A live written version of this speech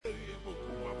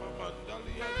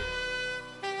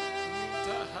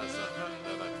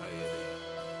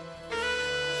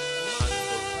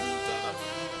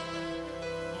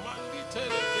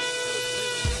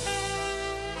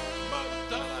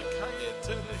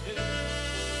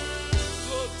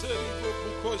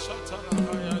Amen.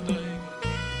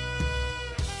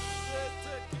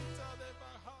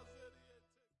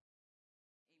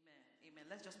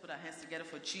 Let's just put our hands together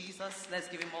for Jesus. Let's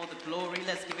give him all the glory.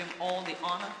 Let's give him all the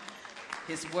honor.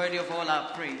 He's worthy of all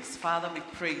our praise. Father, we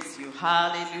praise you.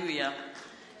 Hallelujah.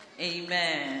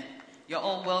 Amen. You're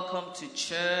all welcome to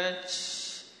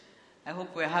church. I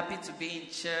hope we're happy to be in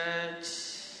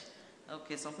church.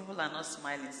 Okay, some people are not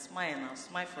smiling. Smile now.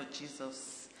 Smile for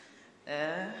Jesus.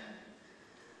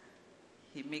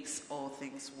 He makes all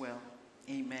things well.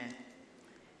 Amen.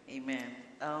 Amen.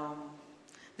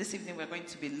 This evening we're going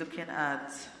to be looking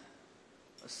at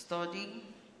a study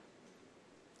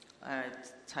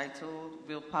titled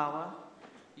Willpower,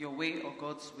 Your Way or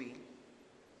God's Way.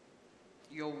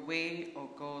 Your Way or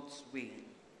God's Way.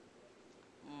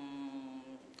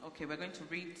 Okay, we're going to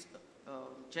read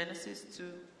Genesis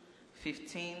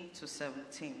 2:15 to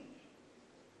 17.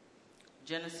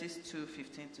 Genesis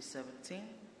 2:15 to 17.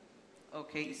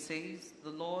 Okay, it says, the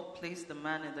Lord placed the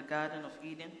man in the Garden of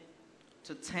Eden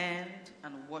to tend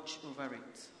and watch over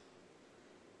it.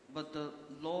 But the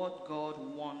Lord God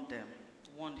warned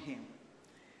him,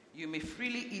 you may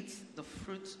freely eat the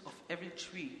fruit of every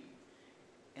tree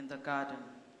in the garden,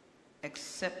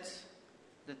 except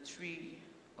the tree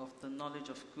of the knowledge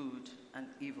of good and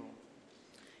evil.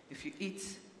 If you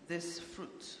eat this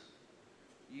fruit,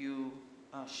 you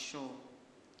are sure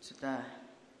to die.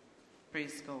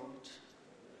 Praise God.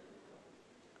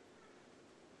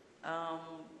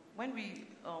 When we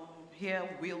hear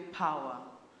willpower,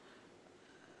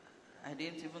 I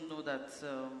didn't even know that,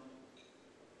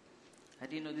 I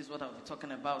didn't know this is what I'll be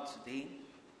talking about today,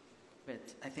 but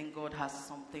I think God has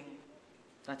something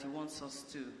that he wants us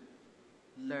to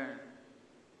learn.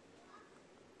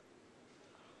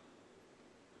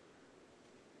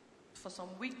 For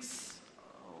some weeks,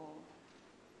 or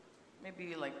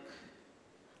maybe like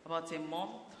about a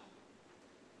month,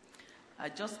 I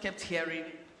just kept hearing,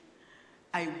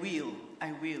 I will.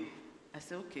 I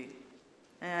said, okay,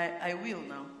 I will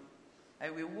now. I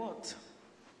will what?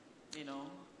 You know,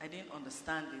 I didn't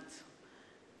understand it.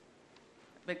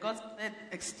 But God started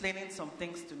explaining some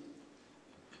things to me.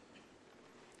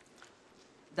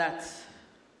 That,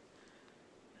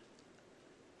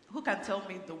 who can tell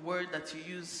me the word that you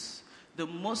use, the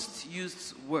most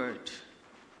used word,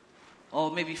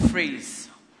 or maybe phrase,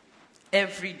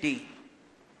 every day?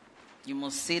 You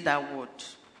must say that word.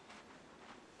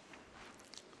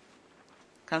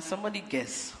 Can somebody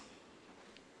guess?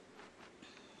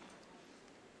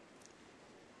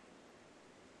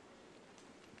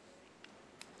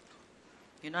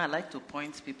 You know, I like to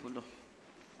point people up.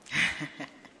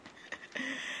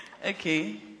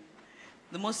 Okay.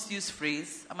 The most used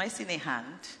phrase. Am I seeing a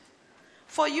hand?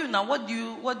 For you now, what do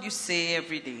you say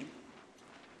every day?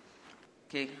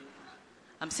 Okay.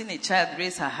 I'm seeing a child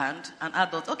raise her hand, an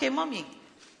adult. Okay, mommy.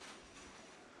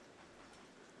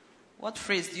 What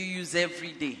phrase do you use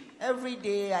every day? Every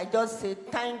day, I just say,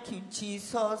 thank you,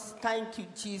 Jesus,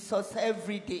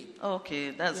 every day. Okay,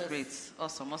 that's great.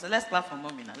 Awesome. Let's clap for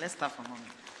mommy now. Let's clap for mommy.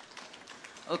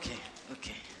 Okay.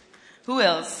 Who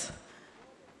else?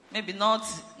 Maybe not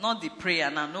the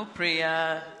prayer now. No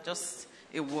prayer, just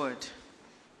a word.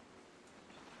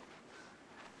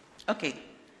 Okay.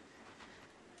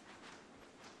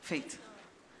 Faith.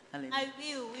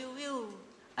 Hallelujah. We will.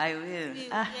 I will.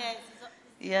 Yes.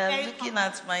 Yeah, looking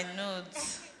at my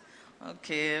notes.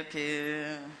 Okay.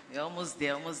 You're almost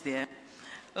there.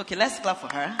 Okay, let's clap for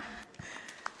her.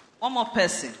 One more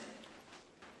person.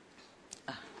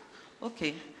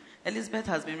 Okay. Elizabeth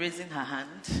has been raising her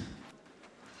hand.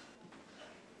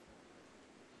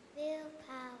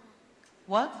 Willpower.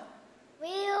 What?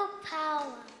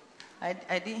 Willpower.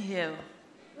 I didn't hear.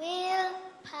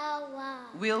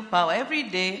 Willpower. Every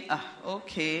day.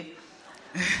 Okay.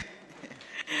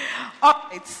 All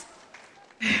right.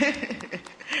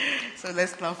 So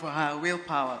let's clap for her.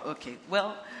 Willpower. Okay.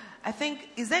 Well, I think,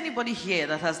 is there anybody here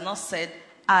that has not said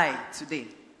I today?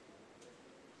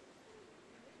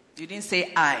 You didn't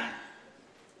say I.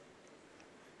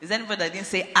 Is there anybody that didn't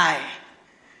say I?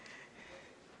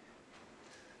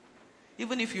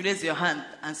 Even if you raise your hand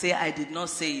and say I did not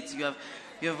say it, you have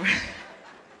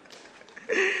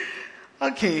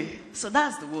Okay. So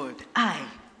that's the word. I.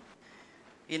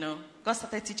 You know, God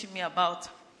started teaching me about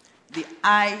the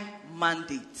I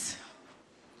mandate.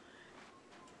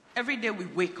 Every day we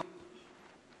wake up,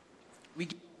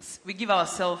 we give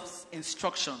ourselves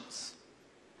instructions.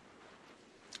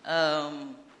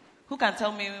 Who can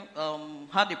tell me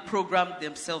how they programmed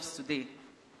themselves today?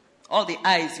 All the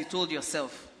I's you told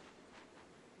yourself.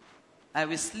 I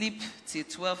will sleep till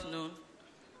 12 noon.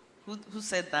 Who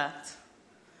said that?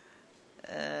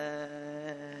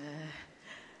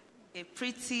 a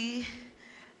pretty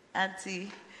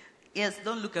auntie. Yes,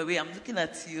 don't look away. I'm looking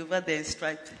at you over there in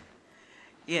striped.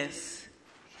 Yes.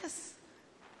 Yes.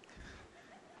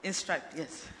 In striped,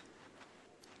 yes.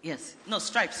 Yes. No,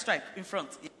 stripe, in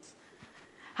front. Yes.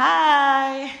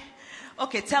 Hi.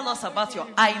 Okay, tell us about your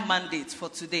I mandate for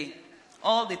today.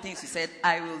 All the things you said,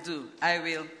 I will do. I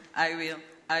will. I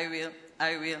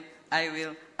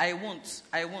won't.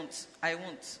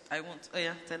 Oh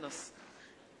yeah, tell us.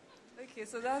 Okay,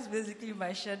 so that's basically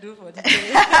my schedule for the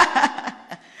day.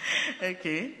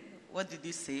 Okay. What did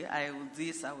you say? I will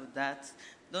this, I will that.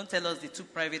 Don't tell us the two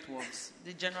private ones.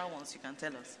 The general ones you can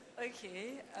tell us.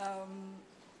 Okay.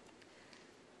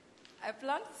 I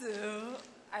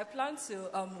plan to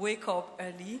wake up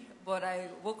early, but I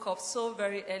woke up so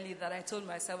very early that I told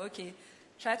myself, okay,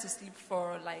 try to sleep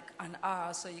for like an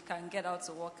hour so you can get out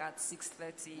to work at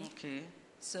 6:30. Okay.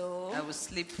 So I will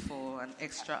sleep for an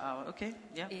extra hour. Okay.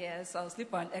 Yeah. Yes, I'll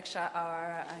sleep for an extra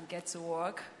hour and get to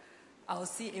work. I'll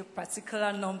see a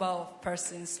particular number of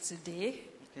persons today,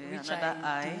 Okay. which Another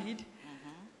I eye. did.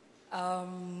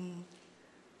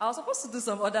 I was supposed to do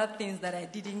some other things that I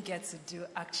didn't get to do,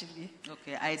 actually.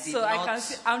 Okay. I did So not. I can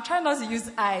see, I'm trying not to use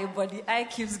I, but the I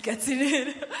keeps getting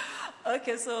it.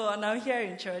 Okay, so and I'm here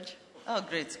in church. Oh,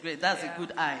 great. That's a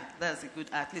good eye. That's a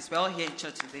good eye. At least we're all here in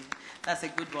church today. That's a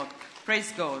good one.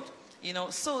 Praise God.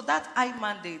 So that I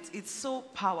mandate, it's so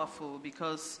powerful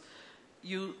because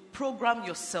you program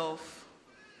yourself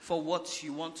for what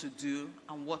you want to do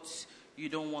and what you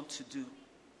don't want to do.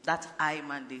 That I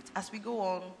mandate. As we go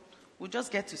on, we'll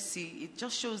just get to see. It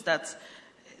just shows that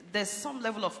there's some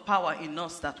level of power in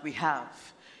us that we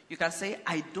have. You can say,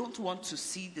 I don't want to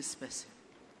see this person.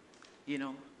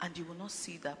 And you will not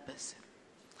see that person.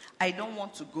 I don't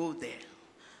want to go there.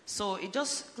 So it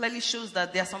just clearly shows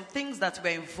that there are some things that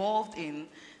we're involved in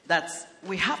that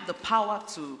we have the power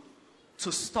to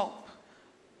stop,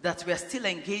 that we're still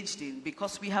engaged in,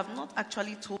 because we have not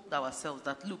actually told ourselves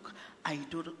that, look, I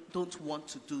don't want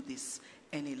to do this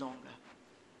any longer.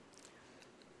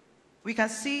 We can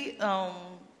see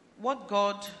what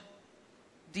God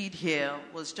did here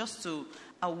was just to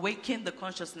awaken the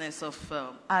consciousness of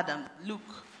Adam. Look,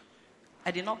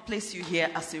 I did not place you here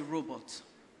as a robot.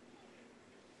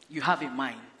 You have a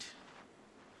mind.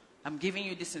 I'm giving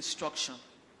you this instruction.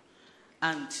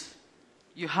 And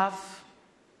you have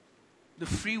the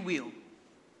free will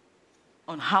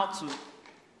on how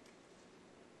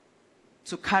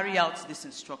to carry out this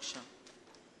instruction.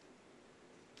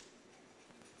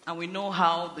 And we know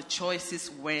how the choices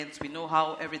went. We know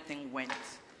how everything went.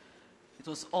 It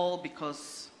was all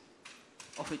because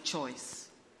of a choice.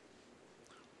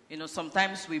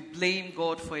 Sometimes we blame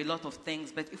God for a lot of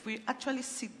things, but if we actually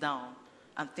sit down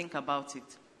and think about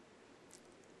it,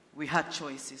 we had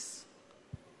choices,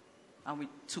 and we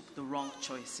took the wrong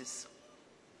choices.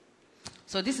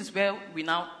 So this is where we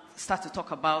now start to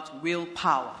talk about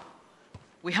willpower.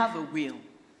 We have a will.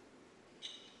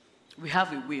 We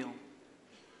have a will.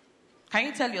 Can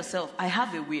you tell yourself, I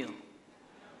have a will?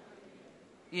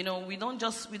 We don't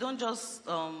just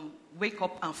wake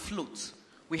up and float.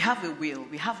 We have a will.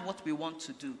 We have what we want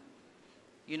to do.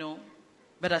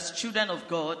 But as children of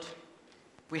God,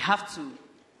 we have to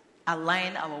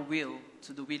align our will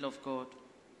to the will of God.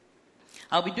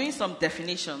 I'll be doing some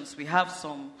definitions. We have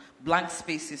some blank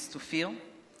spaces to fill.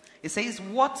 It says,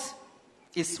 what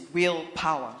is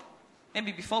willpower?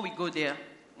 Maybe before we go there,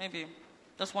 maybe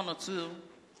just one or two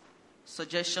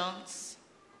suggestions.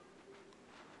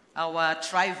 Our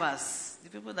trivers, the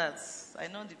people that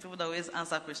always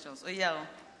answer questions. Oh yeah,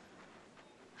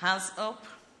 hands up.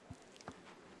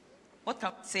 What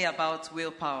can we say about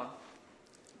willpower?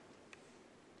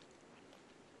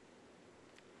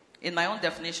 In my own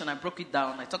definition, I broke it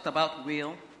down. I talked about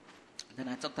will, then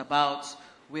I talked about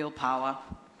willpower.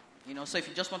 So if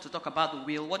you just want to talk about the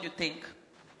will, what do you think?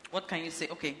 What can you say?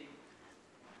 Okay.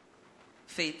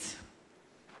 Faith.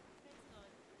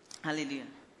 Hallelujah.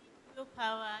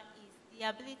 Willpower is the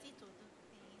ability to do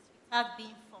things without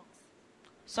being forced.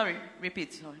 Sorry,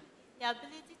 repeat. Sorry. The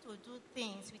ability to do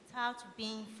things without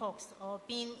being forced or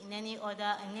being in any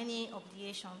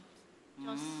obligation.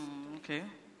 Just okay.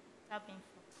 without being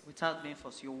forced. Without being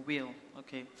forced, your will.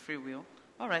 Okay, free will.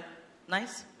 All right,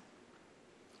 nice.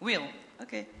 Will.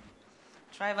 Okay.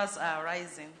 Drivers are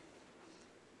rising.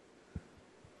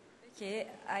 Okay,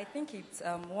 I think it's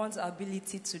one's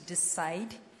ability to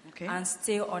decide and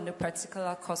stay on a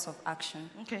particular course of action.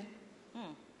 Okay.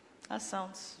 That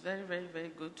sounds very, very,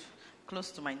 very good.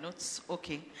 Close to my notes.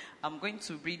 Okay. I'm going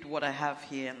to read what I have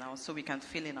here now so we can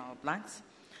fill in our blanks.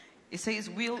 It says,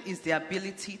 will is the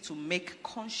ability to make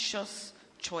conscious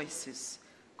choices.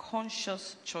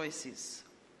 Conscious choices.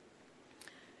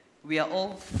 we are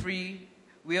all free,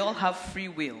 we all have free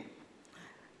will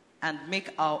and make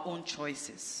our own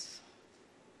choices.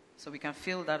 So we can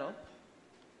fill that up.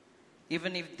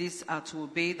 Even if these are to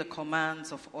obey the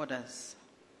commands of others.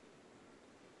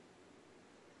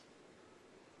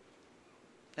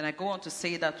 And I go on to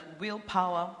say that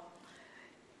willpower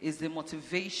is the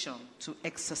motivation to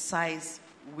exercise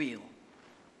will.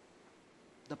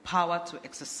 The power to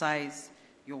exercise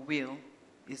your will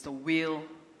is the will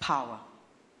power.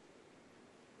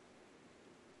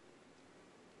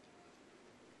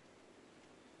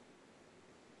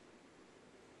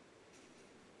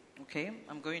 Okay,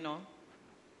 I'm going on.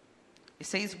 It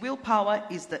says willpower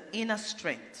is the inner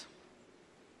strength.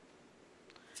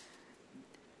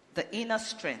 The inner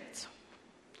strength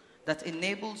that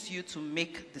enables you to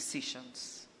make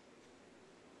decisions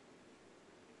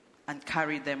and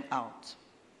carry them out.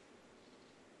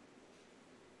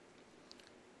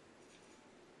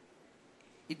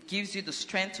 It gives you the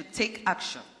strength to take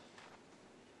action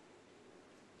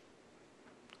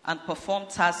and perform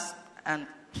tasks and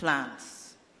plans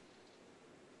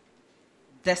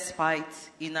despite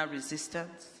inner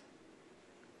resistance,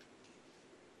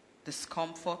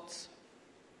 discomfort,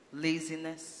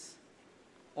 laziness,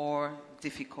 or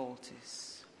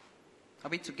difficulties. Are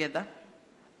we together?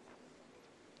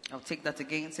 I'll take that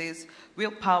again. It says,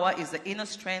 willpower is the inner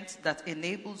strength that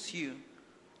enables you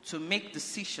to make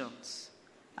decisions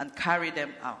and carry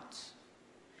them out.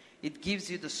 It gives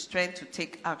you the strength to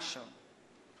take action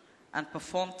and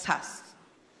perform tasks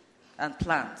and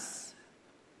plans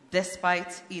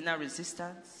despite inner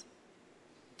resistance,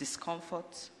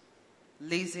 discomfort,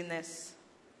 laziness,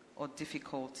 or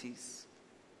difficulties.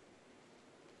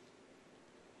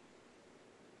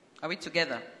 Are we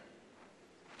together?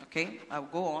 Okay, I'll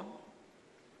go on.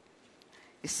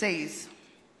 It says,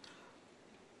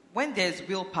 when there's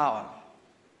willpower,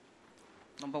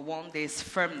 number one, there's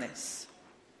firmness.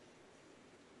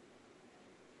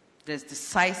 There's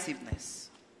decisiveness.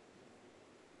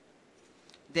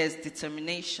 There's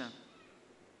determination.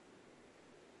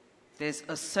 There's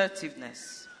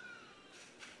assertiveness.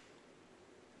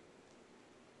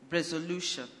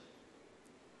 Resolution.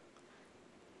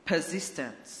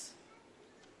 Persistence.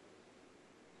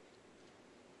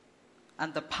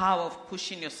 And the power of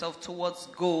pushing yourself towards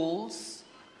goals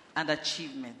and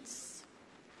achievements.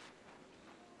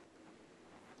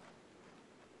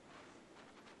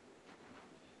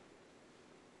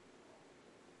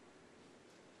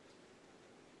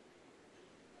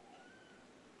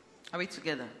 Are we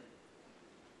together?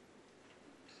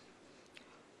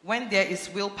 When there is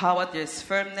willpower, there is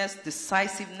firmness,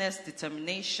 decisiveness,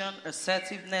 determination,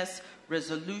 assertiveness,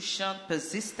 resolution,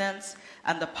 persistence,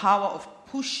 and the power of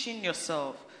pushing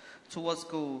yourself towards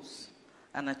goals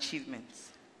and achievements.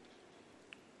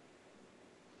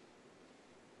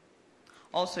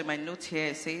 Also, in my note here,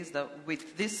 it says that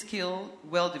with this skill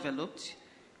well developed,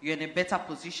 you're in a better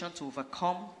position to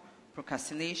overcome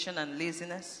procrastination and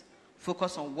laziness,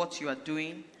 focus on what you are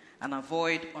doing, and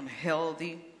avoid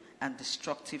unhealthy and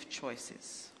destructive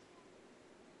choices.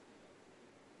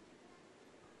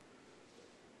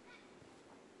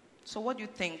 So what do you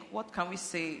think? What can we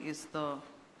say is the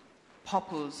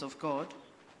purpose of God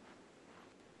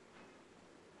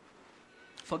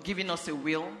for giving us a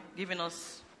will, giving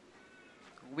us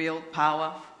will,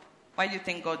 power? Why do you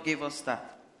think God gave us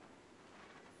that?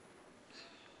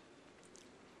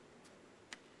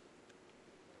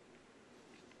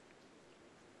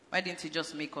 Why didn't he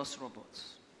just make us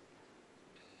robots?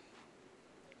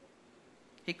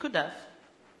 He could have.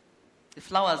 The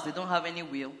flowers, they don't have any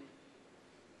will.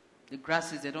 The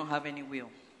grasses, they don't have any will.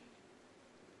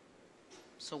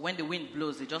 So when the wind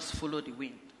blows, they just follow the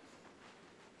wind.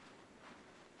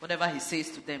 Whatever he says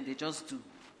to them, they just do.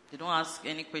 They don't ask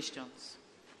any questions.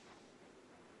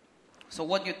 So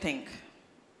what do you think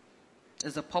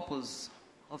is the purpose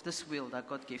of this will that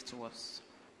God gave to us?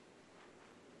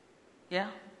 Yeah?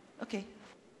 Okay.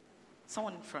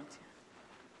 Someone in front here.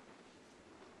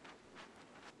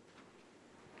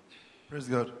 Praise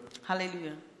God.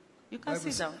 Hallelujah. You can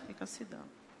sit down. You can sit down.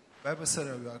 Bible said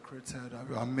that we are created and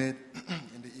we are made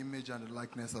in the image and the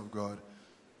likeness of God.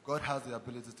 God has the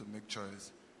ability to make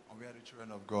choice, and we are the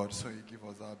children of God, so he gives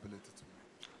us that ability to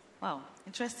make. Wow,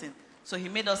 interesting. So he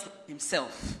made us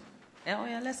himself. Oh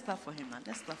yeah, let's clap for him now.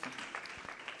 Let's clap for him.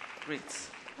 Great.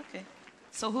 Okay.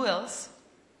 So who else?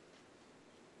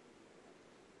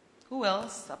 Who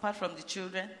else apart from the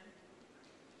children?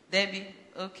 Debbie.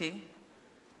 Okay.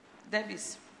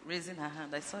 Debbie's raising her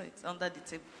hand. I saw it under the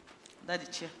table, under the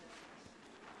chair.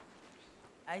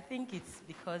 I think it's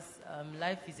because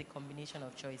life is a combination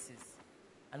of choices.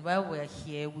 And while we're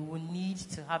here, we will need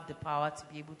to have the power to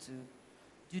be able to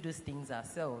do those things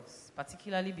ourselves,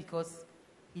 particularly because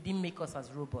he didn't make us as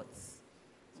robots.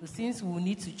 So since we will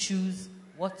need to choose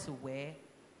what to wear,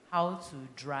 how to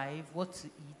drive, what to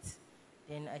eat,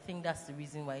 then I think that's the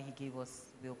reason why he gave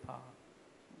us willpower.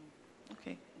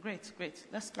 Okay, great.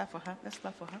 Let's clap for her.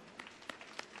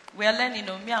 We are learning.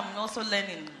 Me, I'm also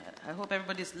learning. I hope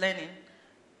everybody's learning.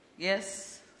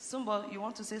 Yes? Sumbo, you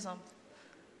want to say something?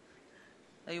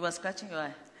 Oh, you were scratching your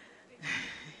eye.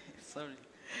 Sorry.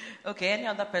 Okay, any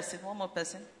other person? One more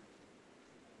person?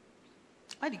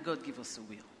 Why did God give us a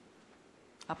will?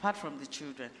 Apart from the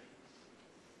children.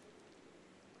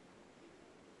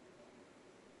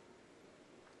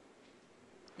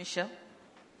 Michelle?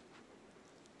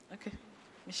 Okay.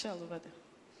 Michelle over there.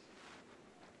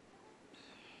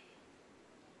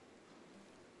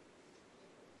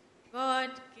 God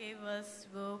gave us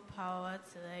willpower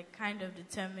to kind of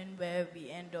determine where we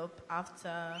end up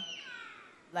after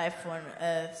life on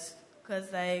earth.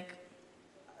 Because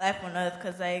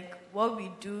what we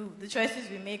do, the choices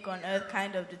we make on earth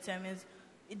kind of determines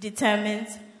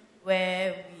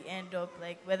where we end up,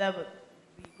 whether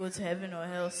we go to heaven or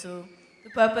hell. So the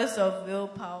purpose of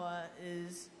willpower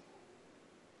is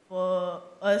for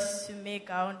us to make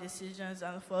our own decisions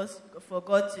and for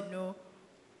God to know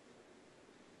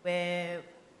where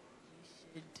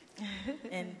we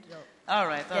should end up. All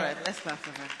right. Let's clap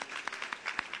for her.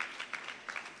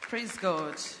 Praise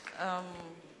God.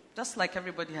 Just like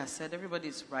everybody has said, everybody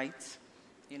is right.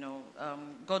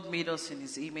 God made us in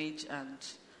his image, and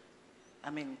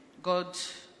God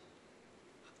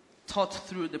thought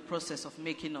through the process of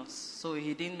making us. So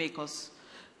he didn't make us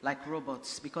like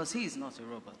robots, because he is not a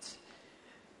robot.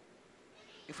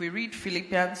 If we read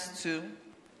Philippians 2,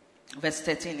 verse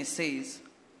 13, it says,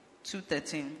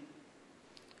 2:13,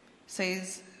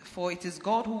 says, "For it is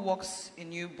God who works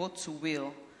in you both to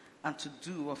will and to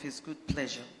do of his good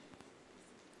pleasure."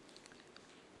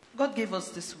 God gave us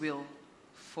this will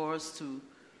for us to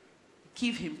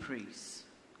give him praise.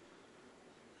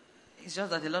 It's just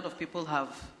that a lot of people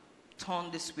have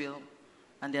torn this will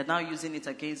and they're now using it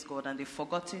against God, and they've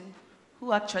forgotten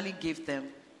who actually gave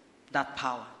them that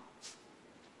power.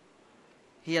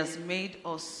 He has made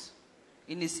us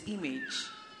in his image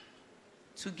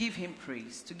to give him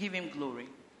praise, to give him glory.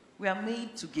 We are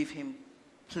made to give him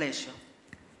pleasure.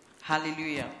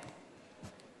 Hallelujah.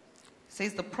 It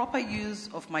says, "The proper use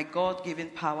of my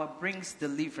God-given power brings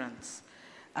deliverance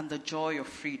and the joy of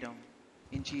freedom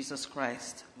in Jesus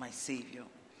Christ, my Savior."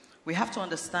 We have to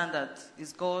understand that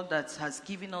it's God that has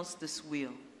given us this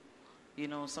will.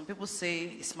 Some people say,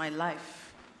 it's my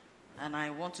life, and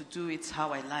I want to do it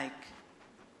how I like.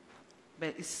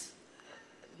 But it's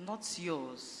not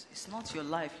yours. It's not your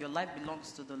life. Your life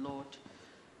belongs to the Lord.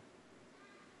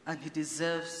 And he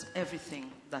deserves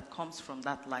everything that comes from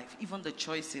that life, even the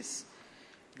choices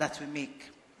that we make.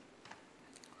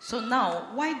 So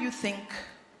now, why do you think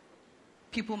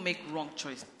people make wrong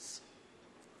choices?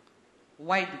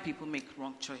 Why do people make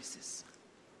wrong choices?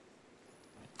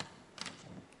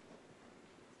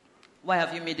 Why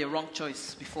have you made a wrong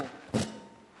choice before?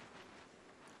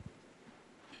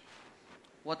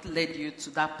 What led you to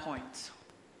that point?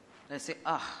 They say,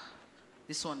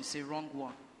 this one is a wrong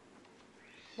one.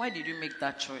 Why did you make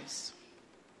that choice?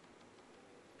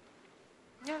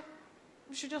 Yeah,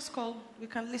 we should just call. We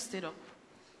can list it up.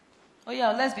 Oh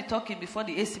yeah, let's be talking before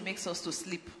the AC makes us to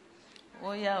sleep.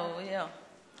 Oh yeah.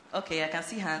 Okay, I can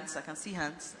see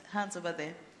hands. Hands over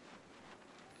there.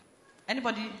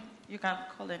 Anybody? You can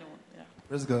call anyone. Yeah.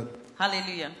 Praise God.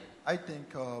 Hallelujah. I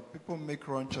think people make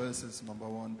wrong choices, number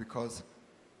one, because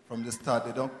from the start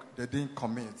they didn't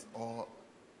commit, or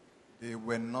they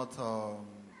were not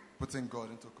putting God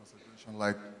into consideration,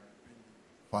 like being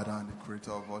the Father and the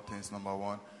Creator of all things, number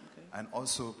one. Okay. And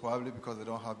also probably because they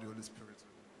don't have the Holy Spirit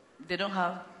within them. They don't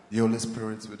have the Holy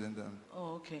Spirit within them.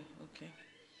 Oh, okay.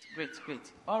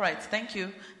 Great. All right, thank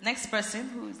you. Next person,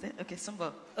 who is there? Okay,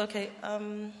 Sumbo. Okay,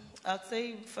 I'd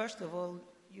say, first of all,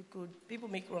 people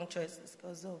make wrong choices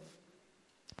because of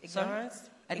ignorance.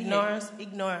 Ignorance.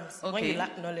 Okay. When you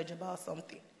lack knowledge about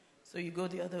something, so you go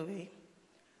the other way.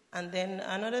 And then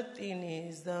another thing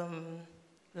is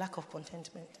lack of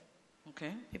contentment.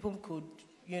 Okay. People could,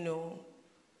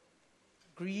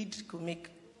 greed could make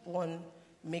one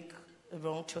make a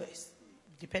wrong choice,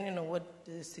 depending on what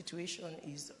the situation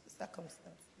is,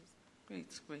 circumstances.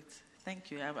 Great.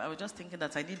 Thank you. I was just thinking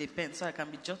that I need a pen so I can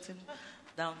be jotting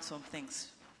down some things.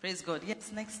 Praise God.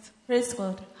 Yes, next. Praise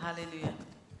God. Hallelujah.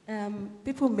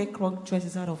 People make wrong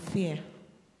choices out of fear.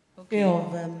 Okay. Fear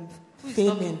of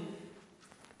failing.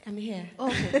 I'm here.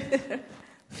 Okay.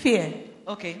 Fear.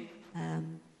 Okay.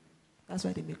 That's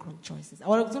why they make wrong choices. I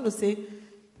was going to say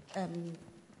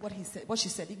what she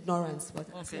said, ignorance, but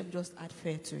Okay. let me just add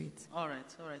fear to it. All right.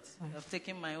 I've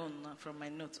taken my own from my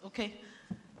notes. Okay.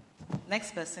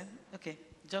 Next person. Okay.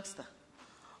 Juxta.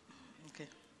 Okay.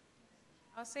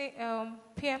 I'll say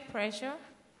peer pressure.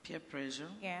 Peer pressure.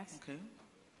 Yes. Okay.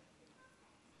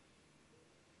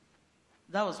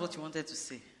 That was what you wanted to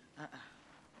say.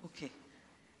 Okay.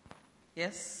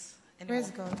 Yes? Anyone?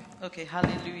 Praise God. Okay,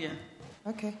 hallelujah.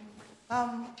 Okay.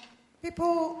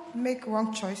 People make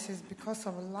wrong choices because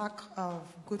of a lack of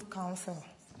good counsel.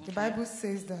 The Bible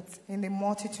says that in a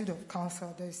multitude of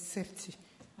counsel, there is safety.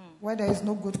 Where there is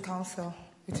no good counsel,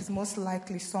 it is most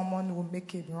likely someone will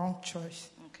make a wrong choice.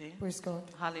 Okay. Praise God.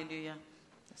 Hallelujah.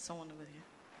 There's someone over here.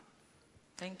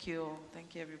 Thank you all.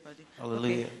 Thank you, everybody.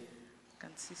 Hallelujah. Okay. I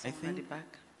can see someone at the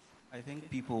back. I think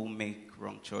people make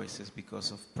wrong choices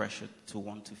because of pressure to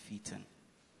want to fit in.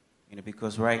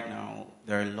 Because right now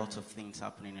there are lots of things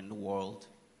happening in the world.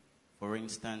 For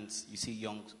instance, you see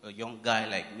a young guy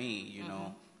like me,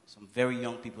 some very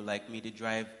young people like me, they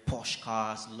drive Porsche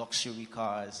cars, luxury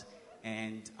cars,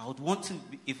 and I would want to,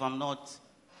 if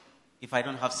I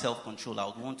don't have self-control, I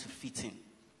would want to fit in,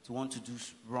 to want to do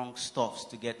wrong stuffs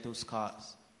to get those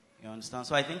cars. You understand?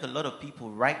 So I think a lot of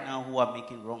people right now who are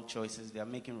making wrong choices, they are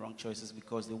making wrong choices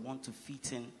because they want to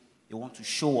fit in, they want to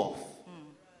show off.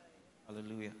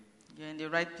 Hallelujah. You're in the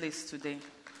right place today.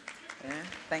 Yeah?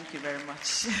 Thank you very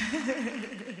much.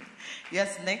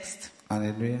 Yes, next.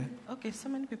 Hallelujah. Okay, so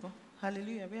many people.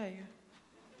 Hallelujah. Where are you?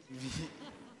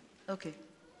 Okay.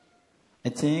 I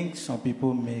think some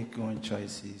people make wrong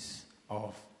choices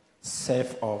of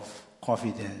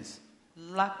confidence.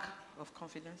 Lack of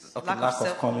confidence. Okay, lack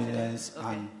of confidence, Okay.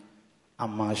 and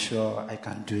I'm not sure I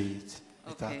can do it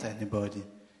without Okay. anybody.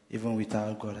 Even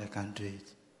without God, I can do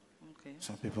it. Okay.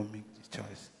 Some people make the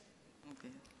choice. Okay.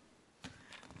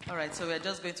 All right, so we're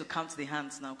just going to count the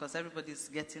hands now because everybody's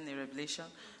getting a revelation.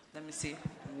 Let me see.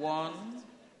 1,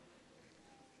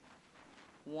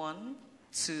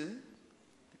 2,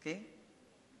 okay,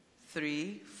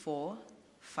 3, 4,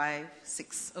 5,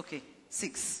 6. Okay,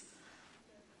 6.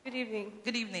 Good evening.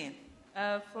 Good evening.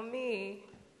 For me,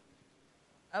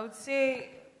 I would say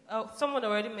someone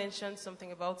already mentioned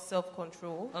something about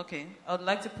self-control. Okay. I would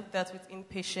like to put that with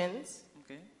impatience,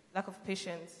 Okay. lack of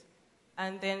patience,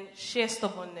 and then sheer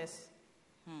stubbornness.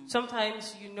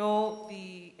 Sometimes you know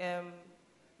the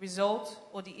result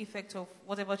or the effect of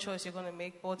whatever choice you're going to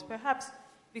make, but perhaps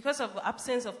because of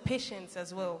absence of patience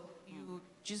as well, you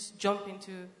just jump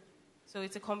into. So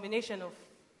it's a combination of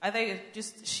either you're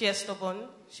just sheer stubborn,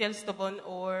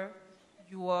 or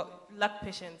you lack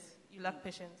patience. You lack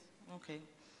patience. Okay.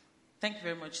 Thank you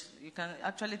very much. You can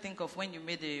actually think of when you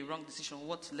made a wrong decision,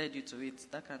 what led you to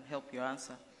it. That can help your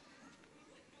answer.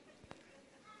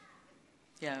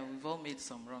 Yeah, we've all made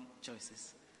some wrong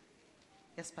choices.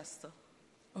 Yes, Pastor?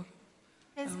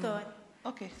 Praise God.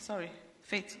 Okay, sorry.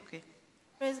 Faith, okay.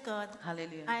 Praise God.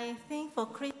 Hallelujah. I think for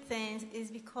Christians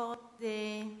it's because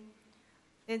they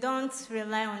don't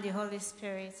rely on the Holy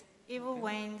Spirit. Even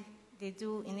when they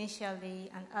do initially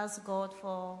and ask God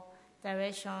for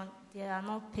direction, they are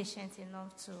not patient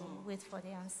enough to wait for the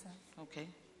answer. Okay,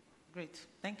 great.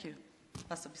 Thank you.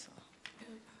 Pastor Bisola.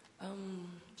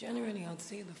 Generally, I'd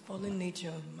say the fallen nature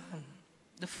of man.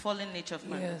 The fallen nature of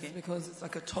man. Yes, Okay. because it's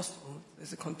like a tussle.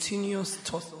 There's a continuous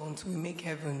tussle until we make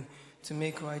heaven to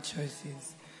make right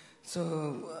choices.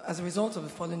 So, as a result of the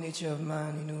fallen nature of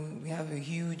man, we have a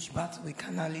huge battle with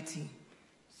carnality.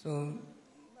 So,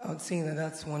 I would say that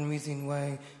that's one reason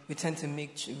why we tend to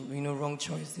make, wrong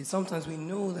choices. Sometimes we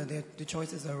know that the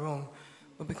choices are wrong,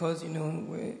 but because,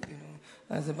 we're,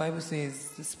 as the Bible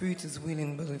says, the spirit is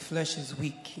willing, but the flesh is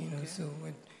weak. So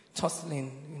we're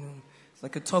tussling. It's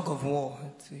like a tug of war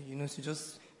to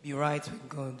just be right with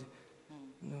God.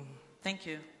 Thank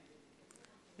you.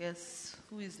 Yes,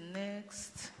 who is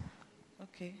next?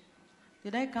 Okay.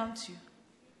 Did I count you?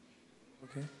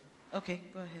 Okay. Okay,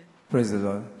 go ahead. Praise the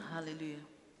Lord.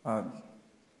 Hallelujah.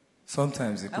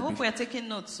 Sometimes it I could hope be... we are taking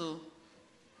notes, so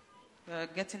we are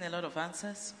getting a lot of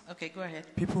answers. Okay, go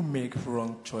ahead. People make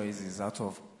wrong choices out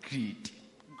of greed.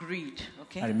 Greed,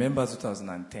 okay. I remember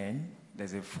 2010,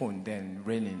 there's a phone then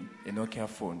raining, a Nokia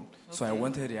phone. So I Okay.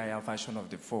 wanted the higher version of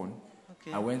the phone.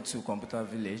 Okay. I went to Computer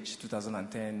Village,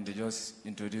 2010, they just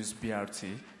introduced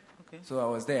BRT. Okay. So I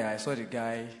was there, I saw the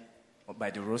guy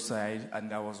by the roadside,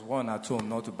 and I was warned at home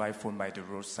not to buy phone by the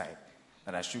roadside,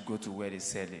 that I should go to where they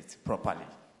sell it properly.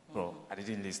 Bro, I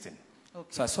didn't listen. Okay.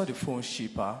 So I saw the phone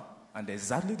cheaper, and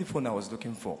exactly the phone I was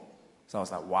looking for. So I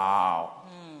was like, wow.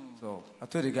 So I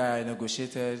told the guy I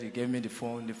negotiated. He gave me the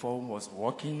phone. The phone was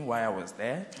working while I was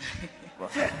there.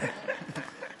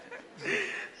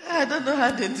 I don't know how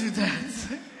they do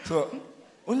that. So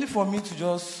only for me to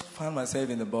just find myself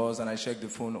in the bus and I check the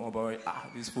phone. Oh boy,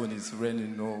 this phone is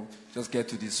raining. No, just get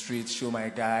to the street, show my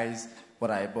guys what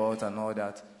I bought and all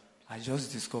that. I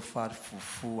just discovered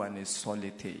fufu and a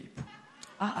solid tape.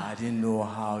 I didn't know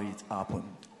how it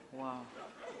happened. Wow.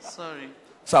 Sorry.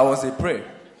 So I was a prey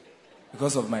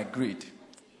because of my greed.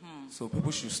 So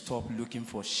people should stop looking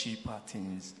for cheaper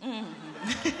things.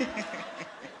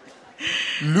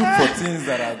 Look for things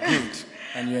that are good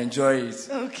and you enjoy it.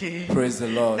 Okay. Praise the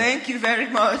Lord. Thank you very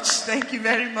much. Thank you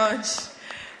very much.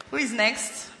 Who is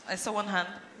next? I saw one hand.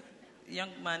 Young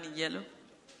man in yellow.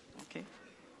 Okay.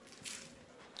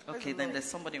 Okay, then there's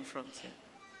somebody in front here.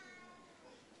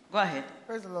 Go ahead.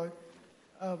 Praise the Lord.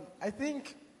 I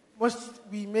think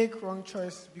we make wrong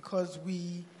choice because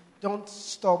we don't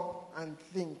stop and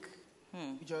think.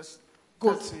 We just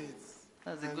go to it.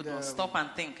 That's a good one. Stop and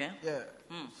think, eh? Yeah.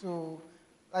 So,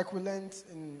 like we learned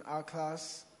in our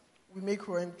class, we make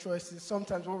wrong choices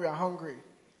sometimes when we are hungry.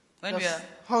 When we are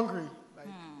hungry, like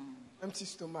empty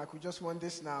stomach, we just want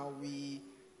this now. We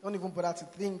don't even bother to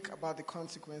think about the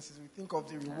consequences. We think of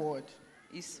the reward.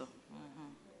 Iso.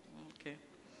 Okay.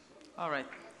 All right.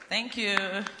 Thank you.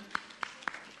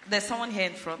 There's someone here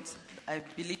in front. I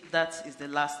believe that is the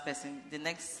last person. The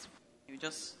next, you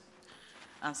just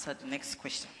answer the next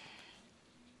question.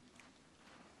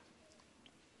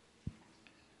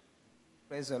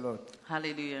 Praise the Lord.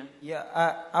 Hallelujah.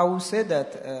 Yeah, I will say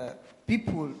that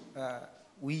people,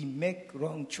 we make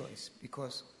wrong choice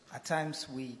because at times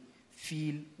we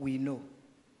feel we know.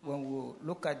 When we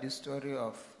look at the story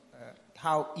of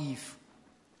how Eve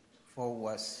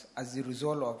was as a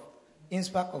result of, in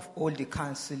spite of all the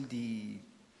counsel, the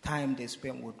time they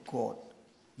spent with God,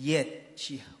 yet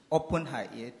she opened her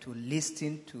ear to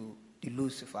listen to the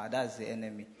Lucifer, that's the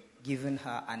enemy, giving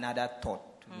her another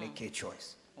thought to make a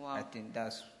choice. Wow. I think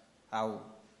that's how,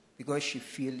 because she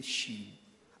feels she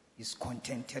is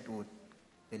contented with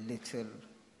the little,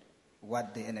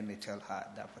 what the enemy tell her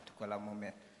at that particular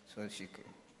moment. So she could.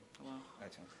 Wow. I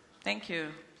think. Thank you.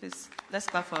 Please, let's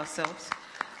clap for ourselves.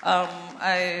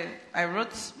 I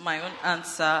wrote my own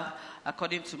answer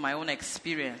according to my own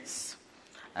experience.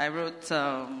 I wrote,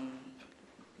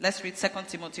 let's read 2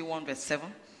 Timothy 1 verse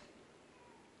 7.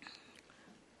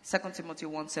 2 Timothy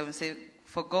 1:7 says,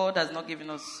 "For God has not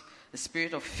given us the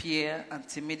spirit of fear and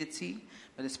timidity,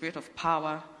 but the spirit of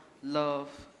power, love,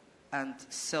 and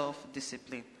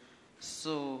self-discipline."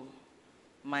 So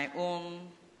my own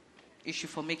issue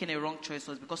for making a wrong choice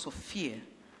was because of fear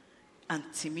and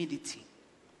timidity.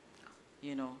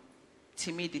 You know,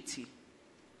 timidity.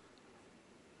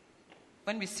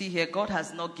 When we see here, God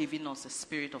has not given us a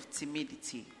spirit of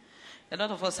timidity. A lot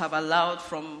of us have allowed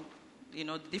from,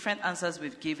 the different answers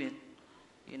we've given,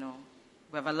 we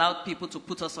have allowed people to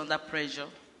put us under pressure.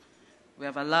 We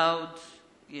have allowed,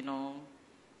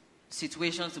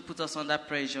 situations to put us under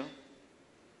pressure,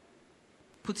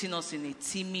 putting us in a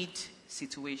timid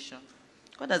situation.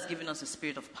 God has given us a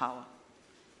spirit of power.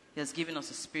 He has given us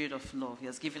a spirit of love. He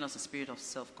has given us a spirit of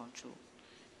self-control.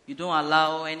 You don't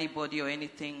allow anybody or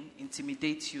anything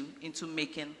intimidate you into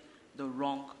making the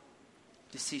wrong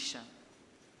decision.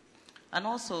 And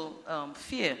also,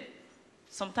 fear.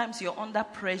 Sometimes you're under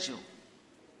pressure.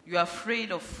 You're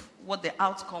afraid of what the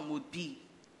outcome would be.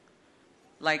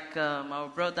 Like our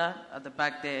brother at the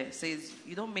back there says,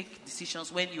 you don't make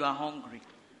decisions when you are hungry.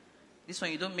 This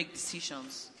one, you don't make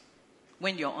decisions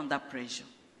when you're under pressure.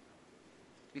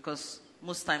 Because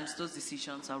most times those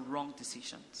decisions are wrong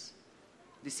decisions.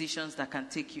 Decisions that can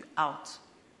take you out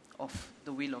of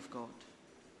the will of God.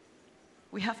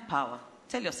 We have power.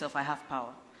 Tell yourself, I have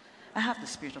power. I have the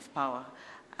spirit of power.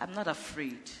 I'm not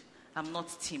afraid. I'm not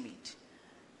timid.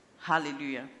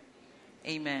 Hallelujah.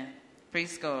 Amen.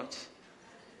 Praise God.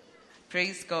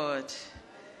 Praise God.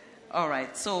 All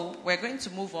right, so we're going to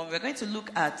move on. We're going to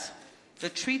look at the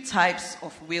 3 types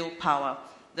of willpower.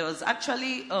 There was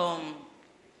actually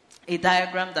a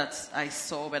diagram that I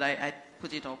saw, but I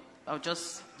put it up. I'll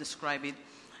just describe it.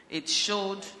 It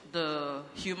showed the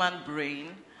human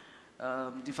brain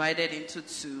divided into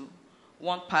 2.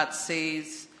 One part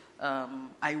says,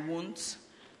 I won't.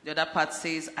 The other part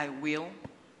says, I will.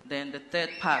 Then the third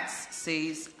part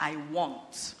says, I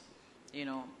want.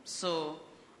 So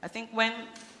I think when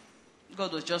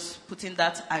God was just putting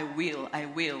that, I will,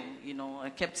 I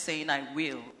kept saying, I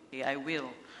will.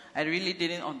 I really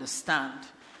didn't understand.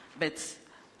 But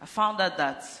I found out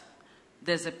that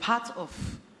there's a part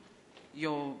of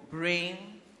your brain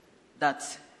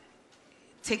that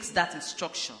takes that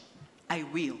instruction, I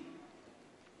will.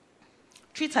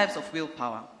 3 types of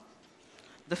willpower.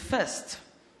 The first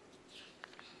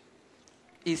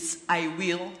is I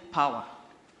will power.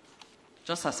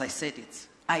 Just as I said it,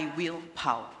 I will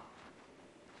power.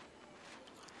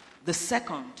 The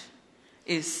second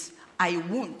is I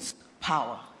won't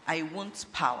power. I won't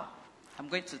power. I'm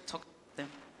going to talk to them.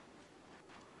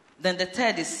 Then the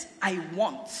third is I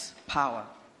want power.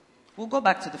 We'll go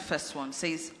back to the first one. It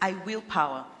says I will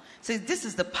power. It says this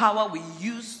is the power we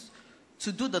use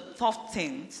to do the tough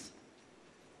things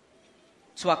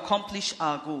to accomplish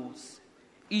our goals,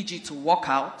 e.g. to work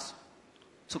out,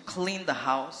 to clean the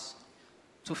house,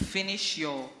 to finish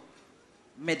your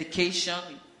medication.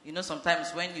 You know,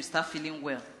 sometimes when you start feeling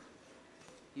well,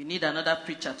 you need another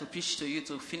preacher to preach to you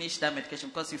to finish that medication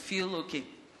because you feel okay.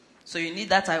 So you need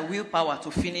that willpower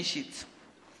to finish it.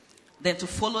 Then to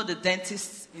follow the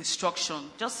dentist's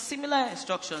instruction, just similar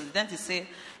instructions. The dentist say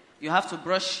you have to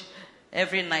brush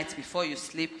every night before you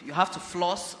sleep. You have to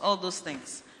floss, all those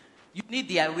things. You need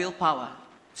the willpower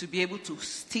to be able to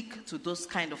stick to those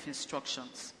kind of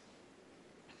instructions.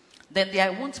 Then the I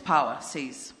won't power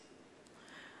says,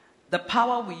 the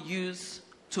power we use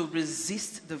to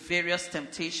resist the various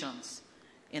temptations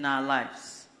in our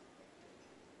lives.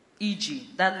 E.g.,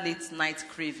 that late night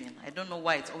craving. I don't know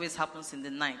why it always happens in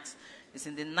the night. It's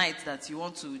in the night that you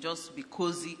want to just be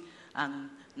cozy and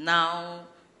now,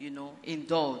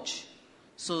 indulge.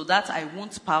 So that I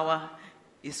won't power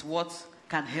is what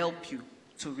can help you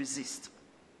to resist.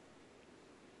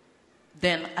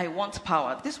 Then I want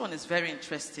power. This one is very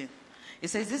interesting. It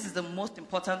says this is the most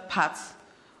important part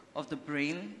of the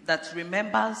brain that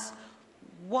remembers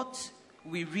what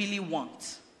we really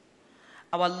want,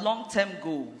 our long-term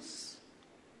goals,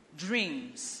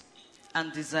 dreams,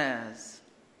 and desires.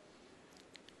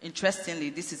 Interestingly,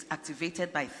 this is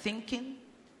activated by thinking,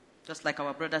 just like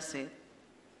our brother said,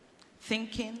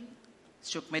 thinking,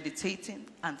 meditating,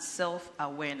 and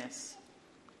self-awareness.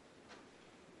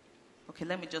 Okay,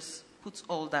 let me just put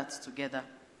all that together.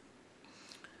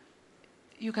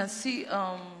 You can see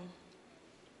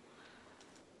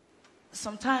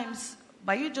sometimes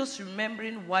by you just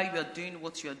remembering why you are doing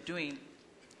what you are doing,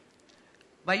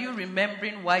 by you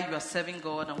remembering why you are serving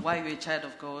God and why you're a child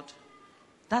of God,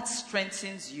 that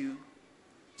strengthens you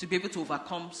to be able to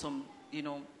overcome some,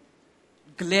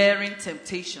 glaring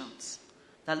temptations.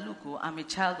 That look, I'm a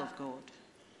child of God.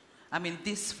 I'm in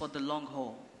this for the long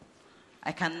haul.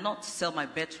 I cannot sell my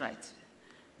birthright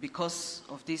because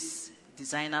of this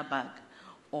designer bag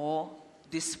or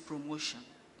this promotion.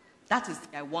 That is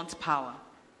the I want power.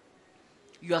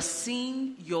 You are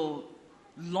seeing your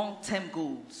long-term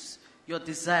goals, your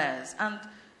desires, and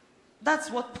that's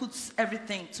what puts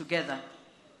everything together.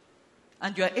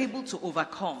 And you are able to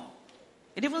overcome.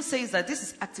 It even says that this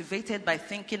is activated by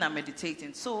thinking and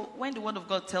meditating. So when the Word of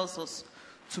God tells us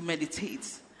to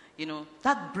meditate,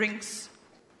 that brings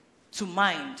to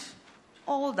mind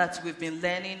all that we've been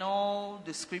learning, all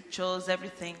the scriptures,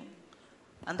 everything.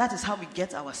 And that is how we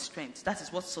get our strength. That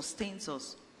is what sustains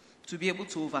us to be able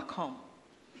to overcome.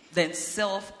 Then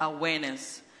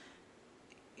self-awareness.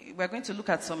 We're going to look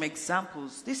at some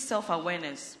examples. This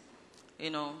self-awareness,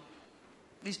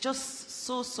 is just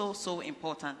so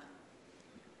important.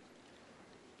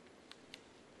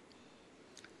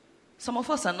 Some of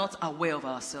us are not aware of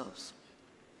ourselves.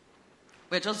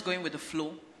 We're just going with the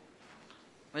flow.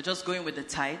 We're just going with the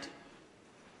tide.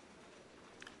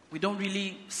 We don't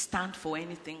really stand for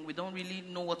anything. We don't really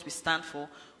know what we stand for.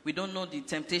 We don't know the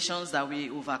temptations that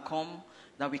we overcome,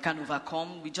 that we can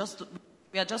overcome. We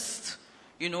are just,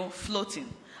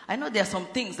 floating. I know there are some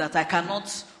things that I cannot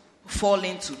fall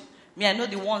into. I know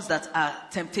the ones that are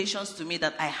temptations to me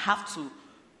that I have to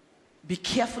be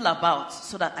careful about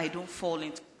so that I don't fall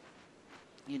into.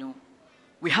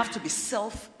 We have to be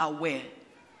self-aware.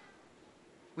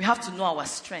 We have to know our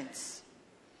strengths.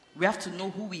 We have to know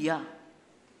who we are.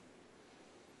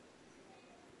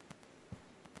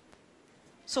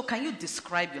 So can you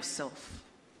describe yourself?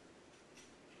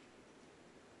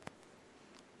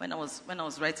 When I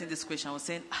was writing this question, I was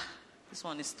saying, this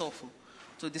one is tough.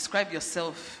 To describe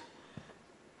yourself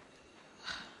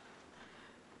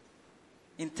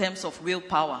in terms of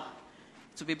willpower,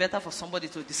 it would be better for somebody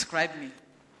to describe me.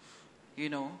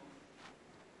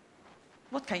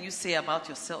 What can you say about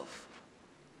yourself?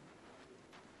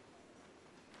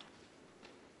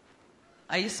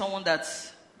 Are you someone that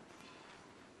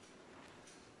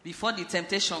before the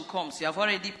temptation comes, you have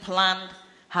already planned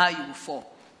how you will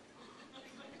fall?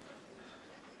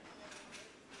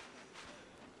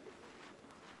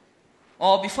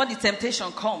 Or before the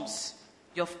temptation comes,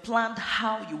 you have planned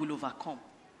how you will overcome?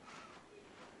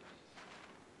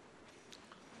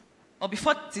 Or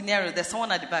before Tinero, there's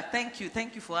someone at the back. Thank you.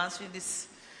 Thank you for answering this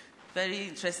very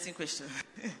interesting question.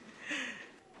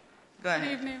 Go ahead.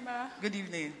 Good evening, Ma. Good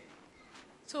evening.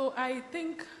 So I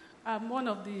think I'm one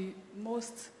of the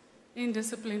most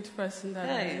indisciplined person that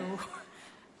I know.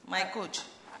 My coach.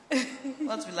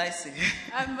 What will I say?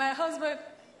 And my husband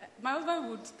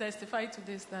would testify to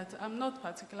this, that I'm not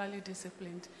particularly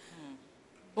disciplined.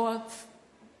 But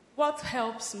what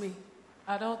helps me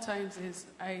at all times is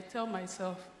I tell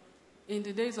myself, in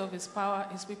the days of his power,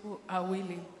 his people are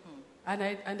willing. And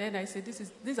then I say,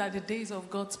 these are the days of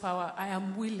God's power. I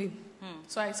am willing.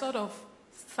 So I sort of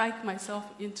psych myself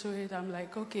into it. I'm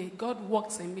like, okay, God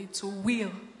works in me to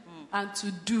will and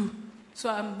to do. So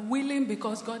I'm willing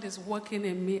because God is working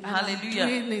in me. And Hallelujah. I'm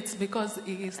doing it because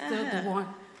He is still the one.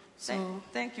 So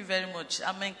Thank you very much.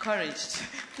 I'm encouraged.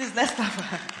 Please, let's start.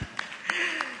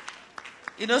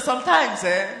 Sometimes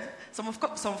some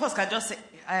of us can just say,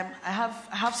 I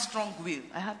have strong will.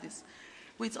 I have this.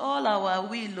 With all our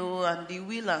will and the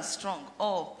will and strong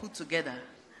all put together,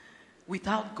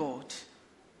 without God,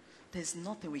 there's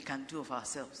nothing we can do of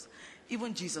ourselves.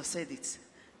 Even Jesus said it,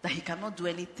 that He cannot do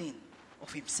anything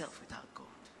of Himself without God.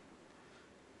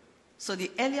 So the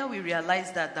earlier we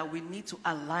realize that we need to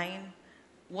align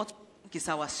what is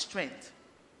our strength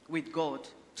with God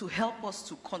to help us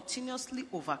to continuously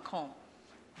overcome,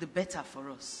 the better for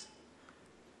us.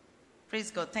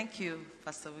 Praise God. Thank you,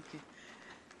 Pastor Wiki.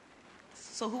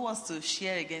 So who wants to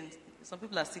share again? Some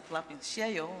people are still clapping. Share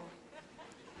your own.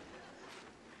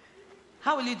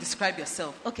 How will you describe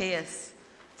yourself? Okay, yes.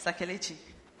 Sakelechi.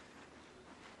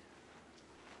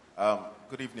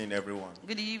 Good evening, everyone.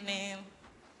 Good evening.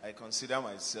 I consider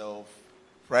myself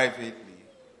privately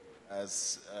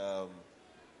as a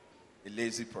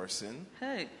lazy person.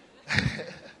 Hey.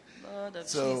 Lord of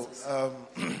So, Jesus.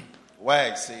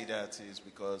 why I say that is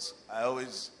because I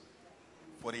always,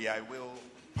 for the I will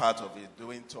part of it,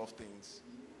 doing tough things,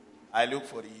 I look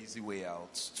for the easy way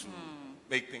out to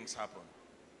make things happen.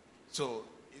 So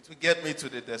it will get me to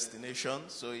the destination.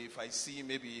 So if I see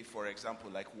maybe, for example,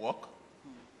 like work,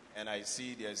 and I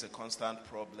see there's a constant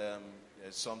problem,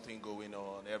 there's something going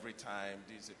on every time,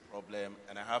 there's a problem,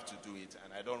 and I have to do it,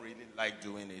 and I don't really like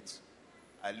doing it,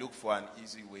 I look for an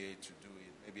easy way to do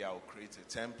it. Maybe I'll create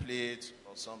a template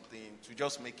or something to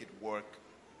just make it work,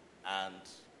 and,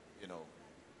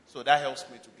 so that helps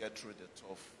me to get through the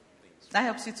tough things. That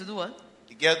helps you to do what?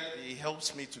 It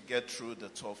helps me to get through the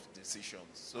tough decisions.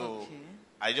 So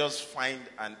I just find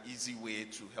an easy way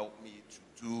to help me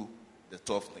to do the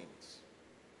tough things.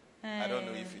 I don't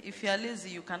know if you are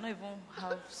lazy, you cannot even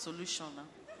have solution now.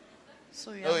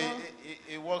 So you no, are not,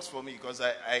 it works for me because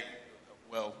I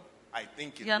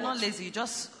think it you are works. not lazy. You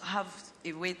just have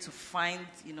a way to find,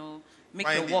 make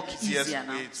Find the work the easiest easier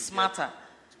now, way to smarter.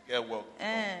 Get work.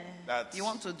 You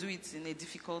want to do it in a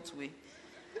difficult way.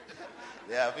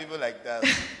 Yeah, people like that.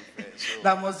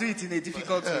 That must do it in a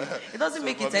difficult way. It doesn't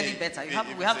make it any better.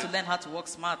 We have to learn how to work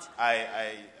smart.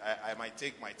 I might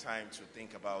take my time to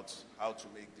think about how to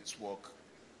make this work.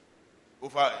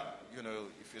 Over,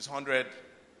 if it's 100,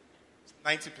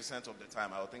 90% of the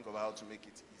time, I'll think about how to make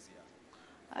it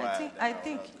easier.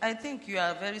 I think you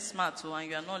are very smart too, and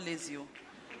you are not lazy.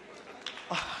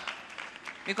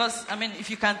 Because, if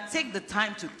you can take the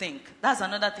time to think, that's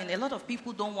another thing. A lot of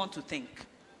people don't want to think.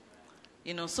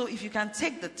 So if you can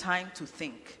take the time to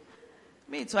think.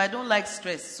 Me too, I don't like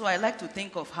stress, so I like to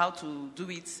think of how to do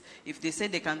it. If they say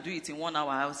they can do it in 1 hour,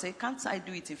 I will say, can't I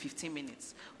do it in 15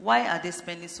 minutes? Why are they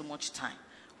spending so much time?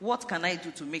 What can I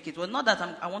do to make it? Well, not that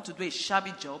I want to do a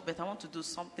shabby job, but I want to do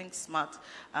something smart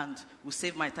and will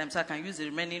save my time so I can use the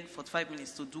remaining 45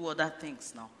 minutes to do other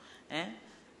things now.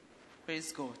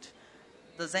 Praise God.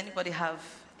 Does anybody have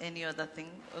any other thing?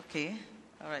 Okay.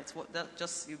 All right.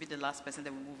 You'll be the last person,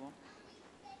 then we'll move on.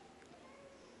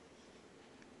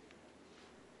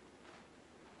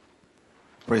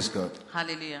 Praise God.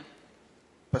 Hallelujah.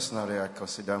 Personally, I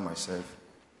consider myself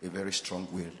a very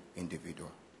strong-willed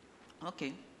individual.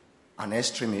 Okay. An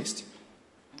extremist.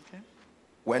 Okay.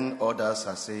 When others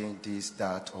are saying this,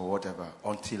 that, or whatever,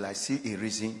 until I see a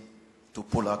reason to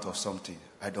pull out of something,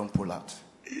 I don't pull out.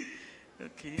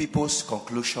 Okay. People's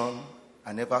conclusion,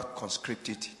 I never conscript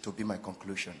it to be my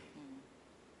conclusion.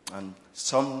 And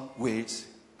some ways,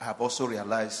 I have also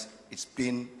realized it's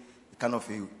been kind of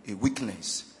a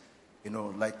weakness.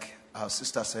 Like our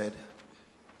sister said,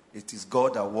 it is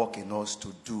God that works in us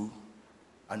to do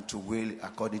and to will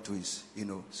according to his,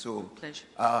 So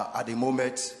at the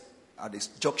moment, at this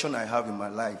junction I have in my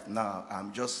life now,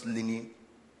 I'm just leaning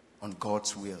on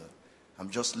God's will. I'm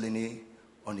just leaning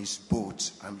on his boat.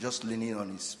 I'm just leaning on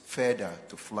his feather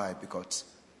to fly because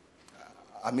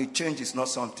change is not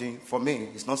something, for me,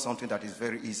 it's not something that is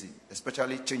very easy,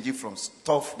 especially changing from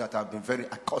stuff that I've been very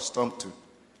accustomed to.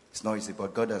 It's not easy,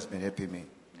 but God has been helping me.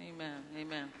 Amen.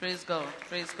 Amen. Praise God.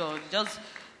 Praise God. Just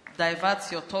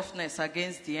divert your toughness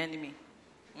against the enemy.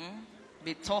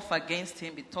 Be tough against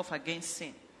him. Be tough against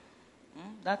sin.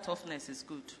 That toughness is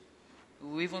good.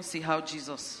 We'll even see how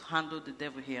Jesus handled the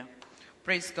devil here.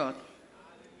 Praise God.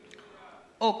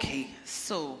 Okay,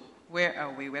 so where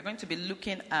are we? We're going to be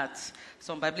looking at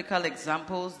some biblical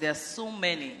examples. There are so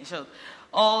many.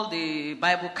 All the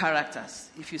Bible characters,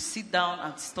 if you sit down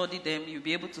and study them, you'll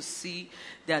be able to see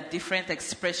their different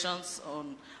expressions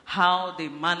on how they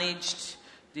managed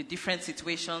the different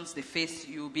situations they faced.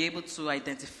 You'll be able to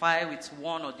identify with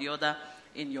one or the other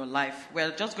in your life.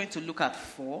 We're just going to look at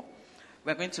 4.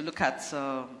 We're going to look at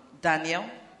Daniel.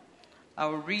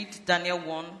 I'll read Daniel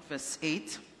 1, verse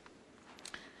 8.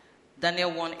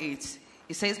 Daniel 1:8.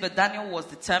 It says, but Daniel was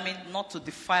determined not to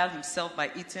defile himself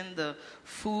by eating the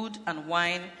food and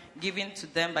wine given to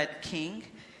them by the king.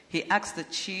 He asked the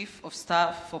chief of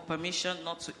staff for permission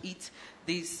not to eat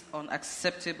this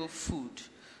unacceptable food.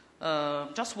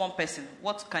 Just one person.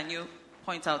 What can you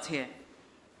point out here?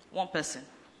 One person.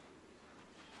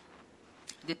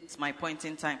 This is my point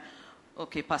in time.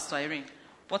 Okay, Pastor Irene.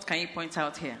 What can you point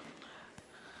out here?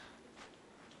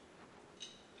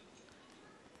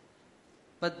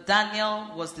 But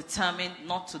Daniel was determined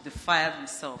not to defile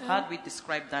himself. How do we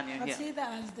describe Daniel here? I see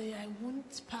that as I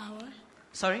want power.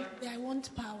 Sorry? I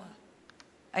want power.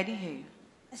 I didn't hear you.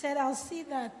 I said I'll see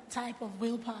that type of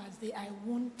willpower as I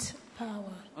want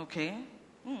power. Okay.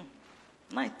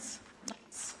 Nice.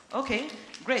 Okay,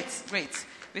 great.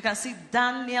 We can see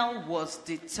Daniel was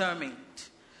determined.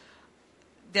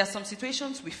 There are some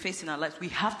situations we face in our lives. We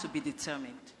have to be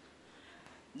determined.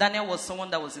 Daniel was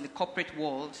someone that was in the corporate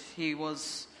world. He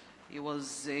was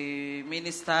a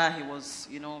minister.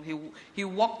 He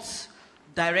worked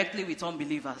directly with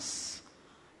unbelievers.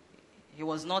 He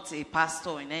was not a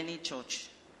pastor in any church.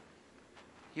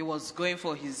 He was going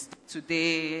for his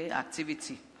today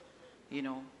activity,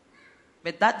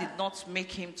 But that did not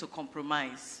make him to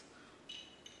compromise.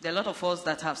 There are a lot of us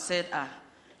that have said,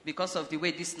 because of the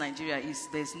way this Nigeria is,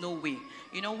 there's no way.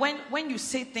 When you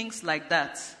say things like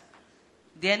that,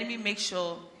 the enemy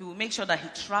will make sure that he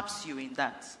traps you in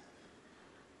that.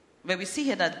 But we see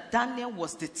here that Daniel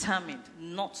was determined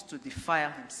not to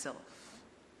defile himself.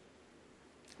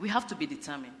 We have to be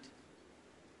determined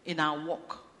in our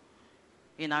walk,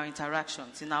 in our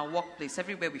interactions, in our workplace,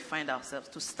 everywhere we find ourselves,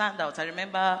 to stand out. I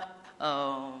remember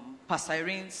Pastor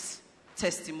Irene's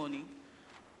testimony,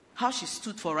 how she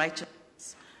stood for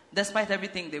righteousness. Despite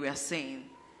everything they were saying,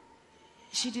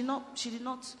 she did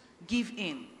not give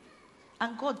in.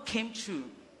 And God came through.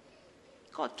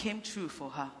 God came through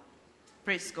for her.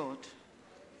 Praise God.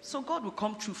 So God will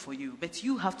come through for you, but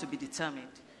you have to be determined.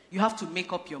 You have to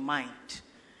make up your mind.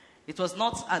 It was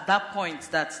not at that point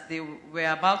that they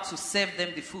were about to serve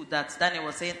them the food that Daniel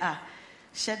was saying,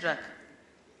 Shadrach,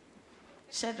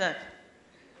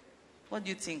 what do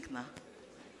you think now?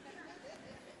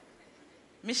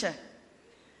 Misha,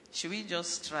 should we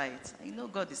just try it?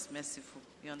 God is merciful.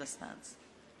 You understand?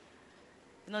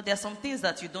 There are some things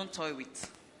that you don't toy with.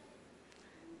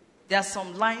 There are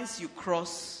some lines you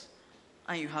cross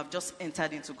and you have just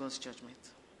entered into God's judgment.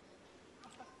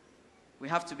 We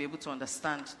have to be able to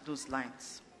understand those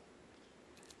lines.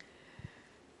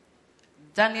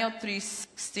 Daniel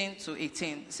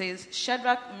 3:16-18 says,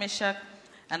 Shadrach, Meshach,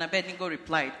 and Abednego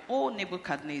replied, O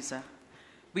Nebuchadnezzar,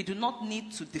 we do not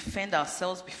need to defend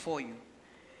ourselves before you.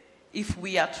 If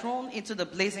we are thrown into the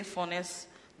blazing furnace,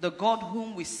 the God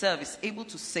whom we serve is able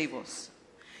to save us.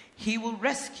 He will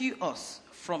rescue us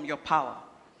from your power,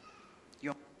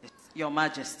 your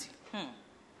majesty.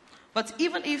 But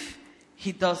even if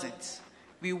he doesn't,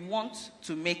 we want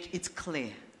to make it clear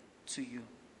to you,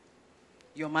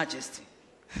 your majesty,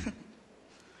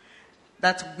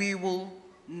 that we will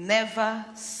never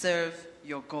serve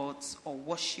your gods or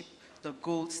worship the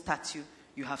gold statue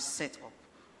you have set up.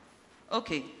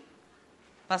 Okay.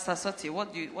 Pastor Soti,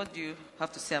 what do you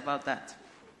have to say about that?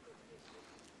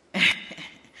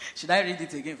 Should I read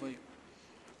it again for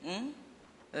you?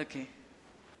 Okay.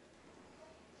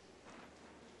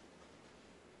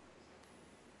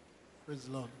 Praise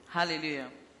the Lord. Hallelujah.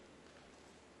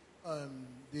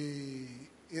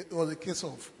 It was a case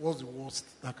of what's the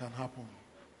worst that can happen.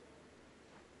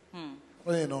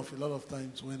 Funny enough, a lot of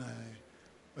times when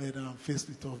I'm faced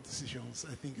with tough decisions,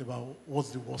 I think about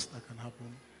what's the worst that can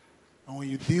happen. And when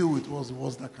you deal with what's the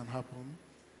worst that can happen,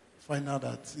 find out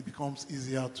that it becomes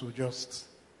easier to just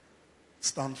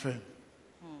stand firm.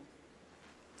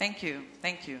 Thank you.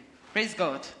 Praise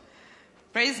God.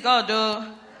 Praise God, though.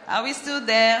 Are we still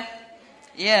there?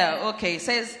 Yeah, okay. It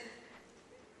says,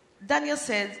 Daniel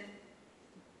said,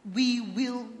 we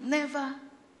will never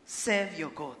serve your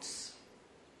gods.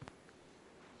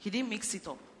 He didn't mix it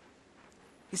up.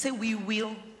 He said, we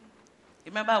will.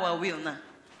 Remember our will now.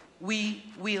 We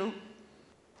will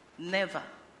never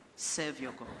serve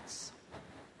your gods.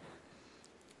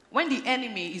 When the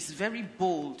enemy is very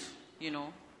bold,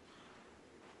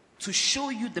 to show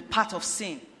you the path of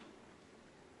sin,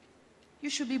 you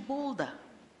should be bolder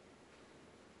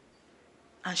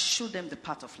and show them the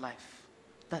path of life.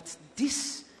 That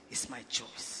this is my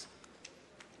choice.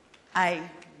 I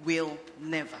will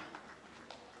never.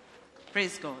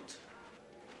 Praise God.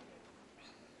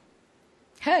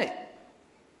 Hey,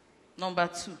 number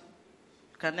 2. You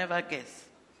can never guess.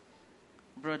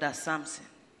 Brother Samson.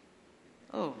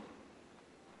 Oh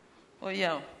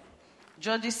yeah.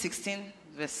 Judges 16,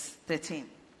 verse 13.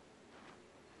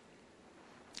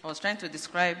 I was trying to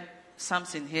describe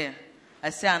Samson here.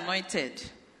 I say anointed,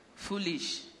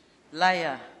 foolish,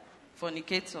 liar,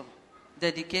 fornicator,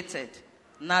 dedicated,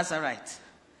 Nazarite.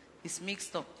 It's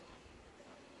mixed up.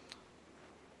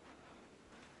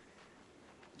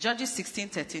 Judges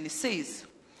 16:13, it says,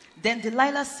 then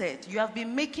Delilah said, you have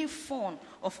been making fun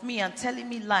of me and telling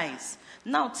me lies.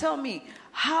 Now tell me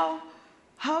how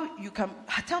you can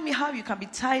be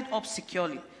tied up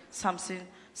securely.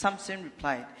 Samson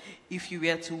replied, if you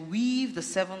were to weave the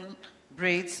 7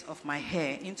 braids of my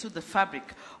hair into the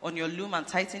fabric on your loom and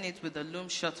tighten it with the loom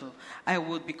shuttle, I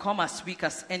would become as weak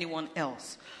as anyone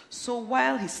else. So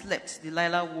while he slept,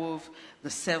 Delilah wove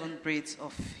the 7 braids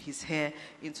of his hair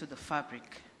into the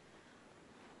fabric.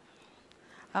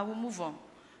 I will move on.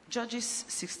 Judges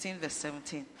 16, verse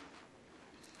 17.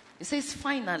 It says,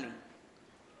 finally,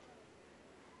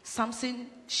 Samson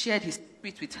shared his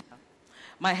spirit with her.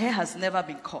 My hair has never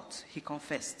been cut, he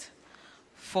confessed,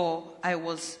 for I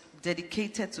was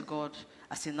dedicated to God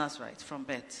as a Nazarite from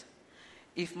birth.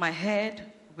 If my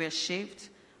head were shaved,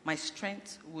 my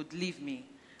strength would leave me,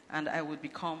 and I would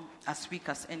become as weak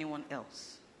as anyone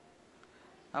else.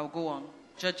 I'll go on.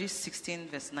 Judges 16,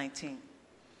 verse 19.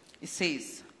 It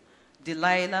says,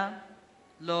 Delilah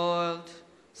lulled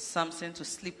Samson to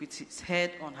sleep with his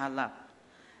head on her lap,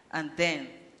 and then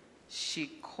she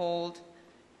called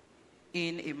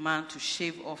in a man to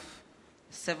shave off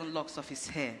 7 locks of his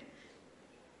hair.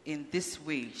 In this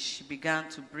way, she began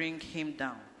to bring him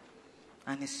down,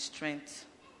 and his strength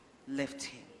left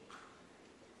him.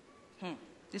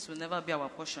 This will never be our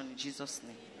portion in Jesus'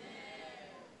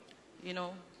 name.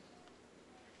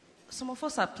 Some of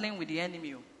us are playing with the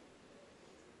enemy.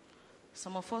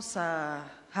 Some of us are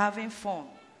having fun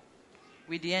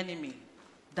with the enemy,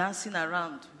 dancing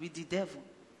around with the devil.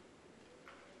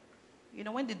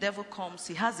 When the devil comes,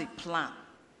 he has a plan.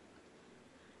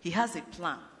 He has a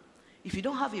plan. If you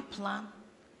don't have a plan,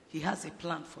 he has a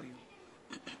plan for you.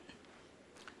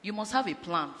 You must have a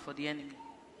plan for the enemy.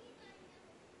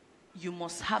 You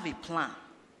must have a plan.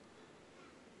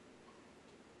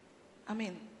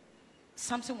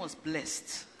 Samson was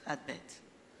blessed at birth.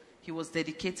 He was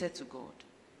dedicated to God.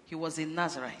 He was a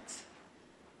Nazarite.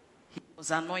 He was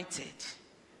anointed.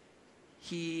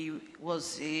 He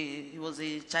was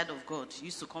a child of God. He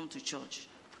used to come to church.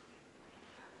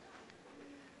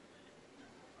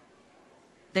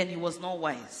 Then he was not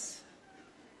wise.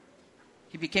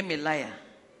 He became a liar,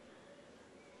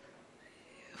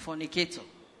 fornicator,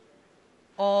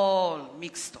 all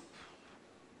mixed up.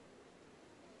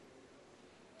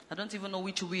 I don't even know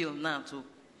which wheel now to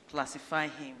classify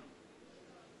him.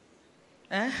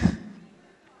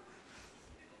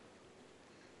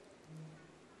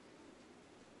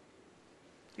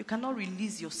 You cannot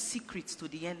release your secrets to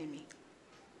the enemy.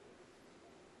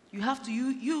 You have to.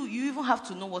 You even have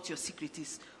to know what your secret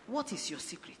is. What is your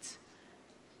secret?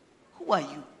 Who are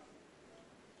you?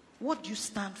 What do you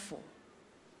stand for?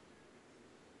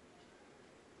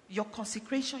 Your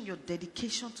consecration, your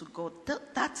dedication to God,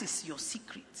 that is your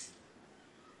secret.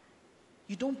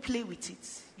 You don't play with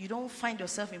it. You don't find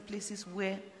yourself in places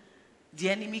where the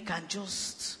enemy can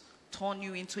just turn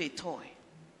you into a toy.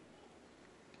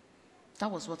 That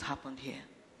was what happened here.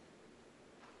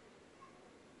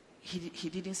 He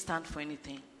didn't stand for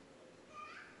anything.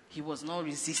 He was not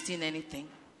resisting anything.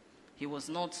 He was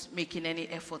not making any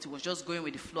effort. He was just going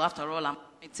with the flow. After all, I'm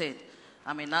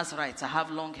a Nazarite. I have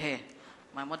long hair.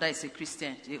 My mother is a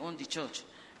Christian. They own the church,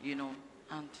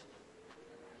 and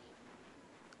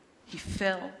he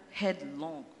fell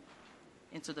headlong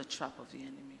into the trap of the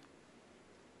enemy.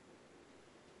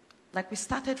 Like we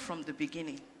started from the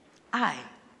beginning.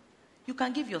 You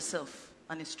can give yourself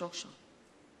an instruction.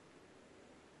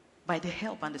 by the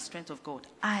help and the strength of God.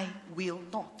 I will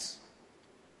not.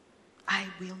 I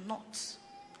will not.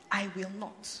 I will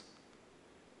not.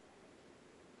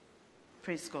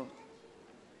 Praise God.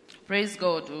 Praise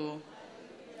God. Oh.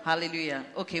 Hallelujah.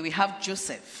 Okay, we have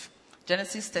Joseph.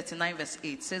 Genesis 39 verse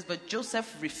 8 says, but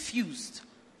Joseph refused.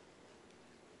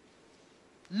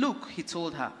 Look, he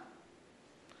told her,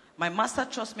 my master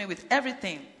trusts me with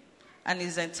everything and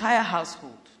his entire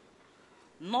household.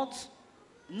 No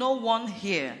one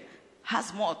here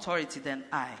has more authority than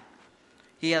I.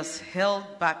 He has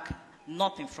held back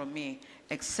nothing from me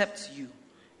except you,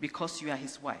 because you are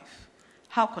his wife.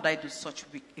 How could I do such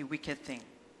a wicked thing?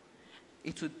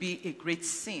 It would be a great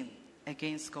sin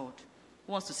against God.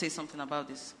 Who wants to say something about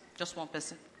this? Just one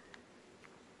person.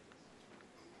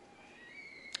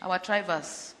 Our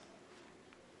tribers.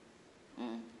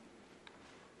 Oh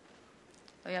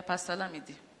yeah, Pastor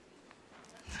Lamidi.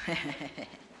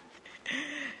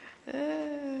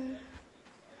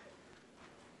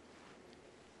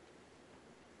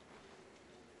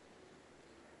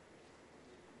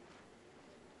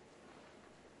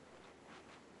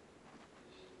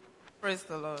 Praise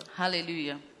the Lord.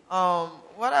 Hallelujah.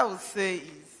 What I would say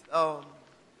is,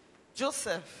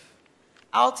 Joseph,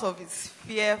 out of his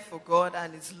fear for God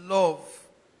and his love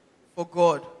for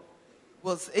God,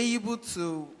 was able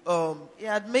to, he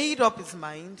had made up his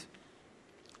mind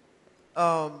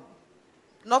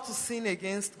not to sin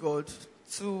against God,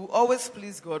 to always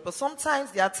please God. But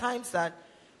sometimes there are times that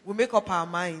we make up our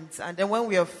minds, and then when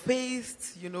we are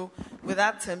faced, with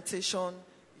that temptation,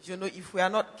 if we are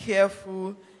not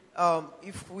careful,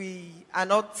 if we are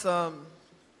not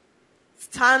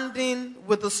standing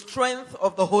with the strength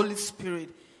of the Holy Spirit,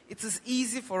 it is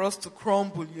easy for us to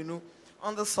crumble,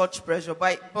 under such pressure.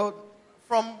 But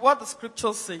from what the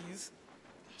scripture says,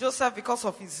 Joseph, because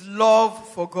of his love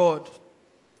for God,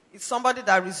 is somebody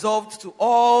that resolved to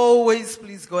always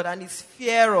please God, and his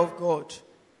fear of God,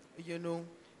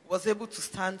 was able to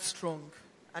stand strong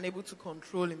and able to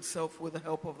control himself with the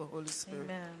help of the Holy Spirit.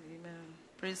 Amen. Amen.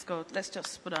 Praise God. Let's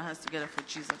just put our hands together for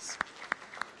Jesus.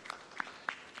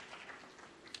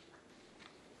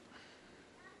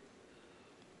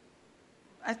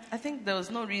 I think there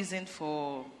was no reason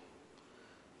for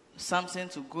Samson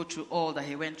to go through all that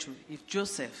he went through if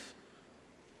Joseph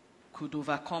could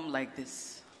overcome like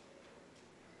this.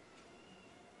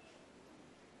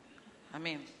 I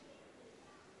mean,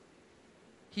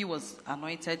 he was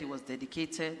anointed, he was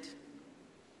dedicated.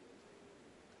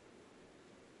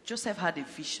 Joseph had a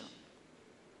vision.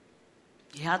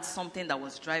 He had something that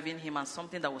was driving him and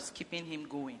something that was keeping him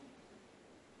going.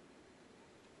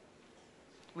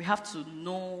 We have to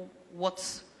know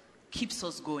what keeps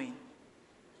us going.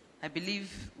 I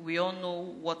believe we all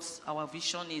know what our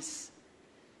vision is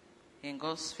in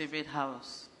God's favorite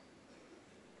house.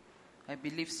 I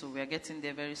believe so. We are getting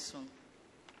there very soon.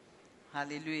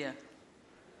 Hallelujah.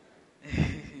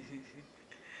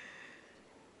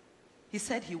 He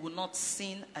said he will not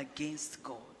sin against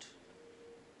God.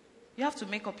 You have to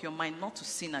make up your mind not to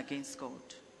sin against God.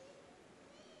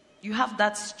 You have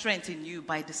that strength in you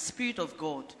by the Spirit of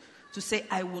God to say,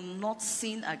 I will not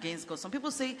sin against God. Some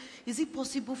people say, is it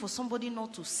possible for somebody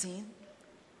not to sin?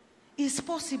 It's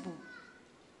possible.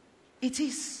 It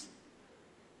is.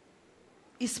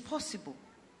 It's possible.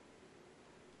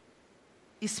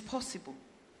 It's possible.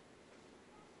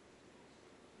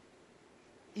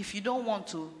 If you don't want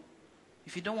to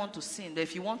sin,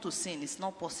 if you want to sin, it's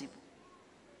not possible.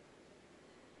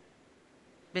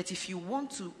 But if you want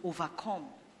to overcome,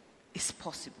 it's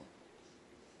possible.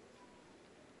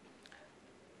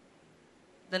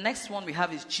 The next one we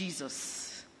have is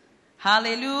Jesus.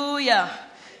 Hallelujah.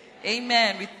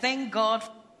 Amen. We thank God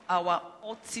for our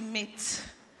ultimate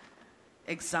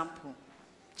example.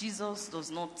 Jesus does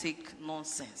not take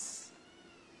nonsense.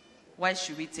 Why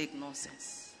should we take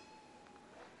nonsense?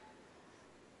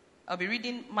 I'll be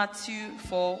reading Matthew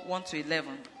 4, 1-11.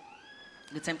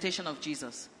 The temptation of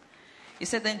Jesus. He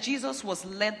said, then Jesus was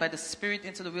led by the Spirit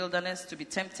into the wilderness to be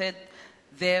tempted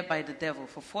there by the devil.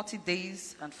 For 40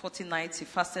 days and 40 nights he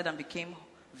fasted and became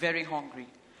very hungry.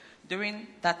 During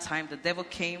that time the devil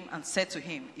came and said to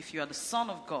him, if you are the Son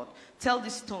of God, tell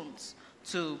these stones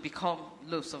to become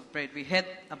loaves of bread. We heard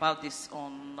about this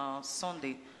on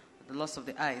Sunday, the loss of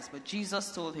the eyes. But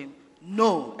Jesus told him,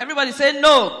 no. Everybody say no.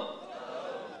 No.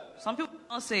 Some people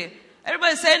don't say,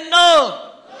 everybody say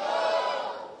no.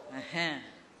 No.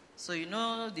 So you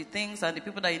know the things and the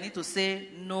people that you need to say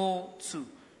no to.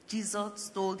 Jesus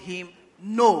told him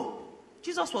no.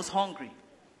 Jesus was hungry.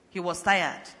 He was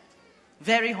tired.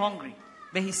 Very hungry.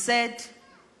 But he said,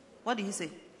 what did he say?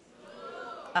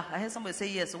 No. I heard somebody say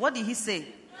yes. What did he say?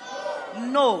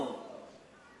 No.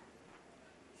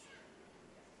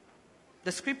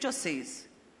 The scripture says,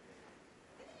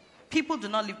 people do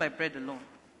not live by bread alone,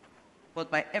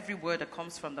 but by every word that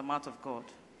comes from the mouth of God.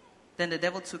 Then the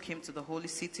devil took him to the holy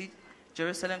city,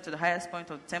 Jerusalem, to the highest point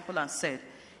of the temple, and said,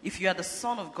 if you are the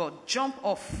Son of God, jump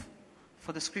off,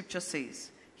 for the scripture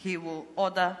says, he will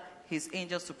order his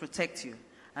angels to protect you,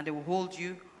 and they will hold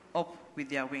you up with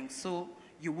their wings, so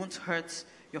you won't hurt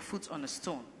your foot on a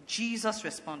stone. Jesus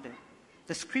responded,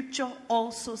 the scripture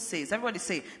also says, everybody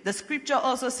say, the scripture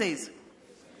also says,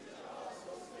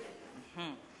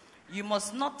 you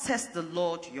must not test the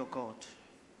Lord your God.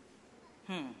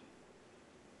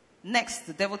 Next,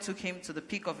 the devil took him to the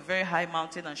peak of a very high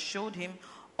mountain and showed him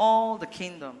all the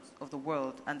kingdoms of the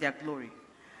world and their glory.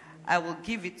 I will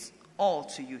give it all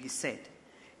to you, he said,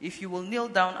 if you will kneel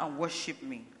down and worship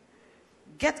me.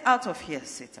 Get out of here,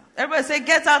 Satan. Everybody say,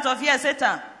 get out of here,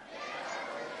 Satan.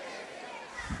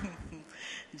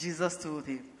 Jesus told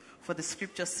him, for the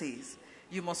scripture says,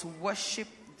 you must worship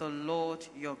the Lord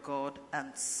your God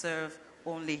and serve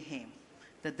only him.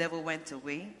 The devil went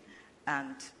away,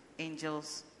 and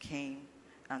angels came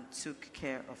and took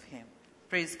care of him.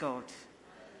 Praise God.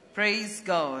 Praise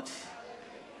God.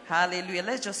 Hallelujah.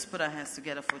 Let's just put our hands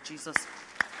together for Jesus.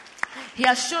 He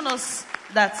has shown us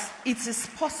that it is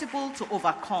possible to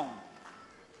overcome.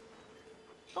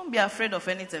 Don't be afraid of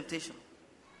any temptation.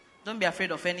 Don't be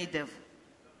afraid of any devil.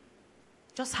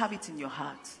 Just have it in your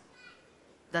heart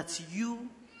that you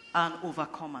are an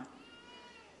overcomer.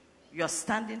 You are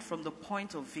standing from the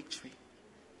point of victory.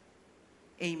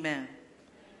 Amen.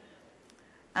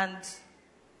 And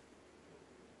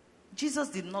Jesus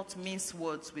did not mince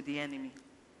words with the enemy.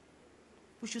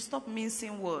 We should stop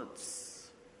mincing words.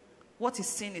 What is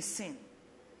sin is sin.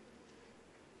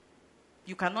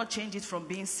 You cannot change it from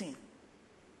being sin.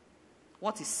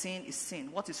 What is sin is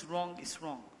sin. What is wrong is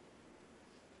wrong.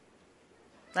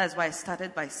 That is why I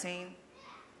started by saying,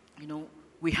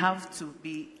 we have to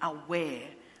be aware.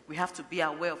 We have to be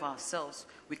aware of ourselves.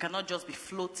 We cannot just be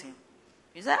floating.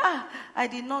 You say, I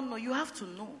did not know. You have to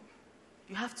know.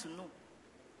 You have to know.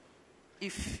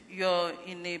 If you're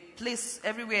in a place,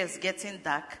 everywhere is getting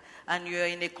dark, and you're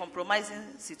in a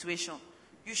compromising situation,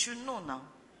 you should know now.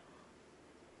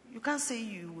 You can't say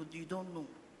you don't know.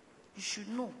 You should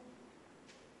know.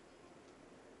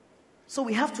 So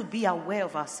we have to be aware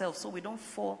of ourselves so we don't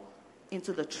fall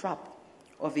into the trap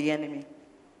of the enemy.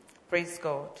 Praise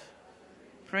God.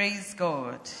 Praise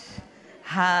God.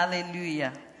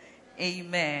 Hallelujah.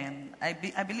 Amen.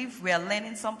 I believe we are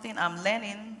learning something. I'm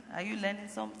learning. Are you learning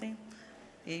something?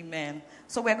 Amen.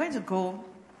 So we're going to go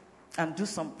and do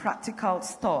some practical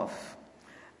stuff.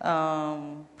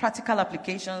 Practical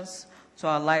applications to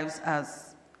our lives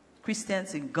as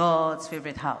Christians in God's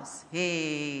favorite house.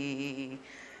 Hey.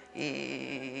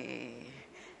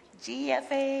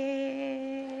 GFA.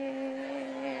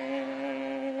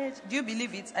 Do you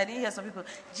believe it? I didn't hear some people.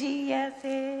 GFA.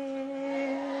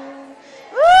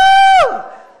 Woo!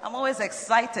 I'm always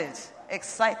excited.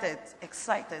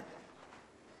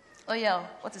 Oh yeah,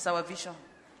 what is our vision?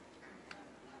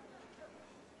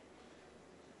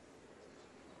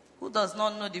 Who does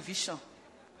not know the vision?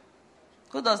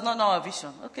 Who does not know our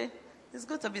vision? Okay, it's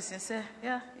good to be sincere.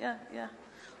 Yeah.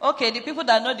 Okay, the people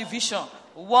that know the vision.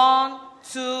 1,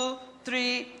 2,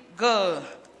 3, go.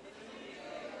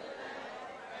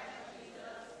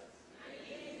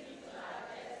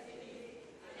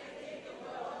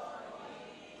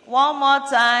 One more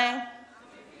time.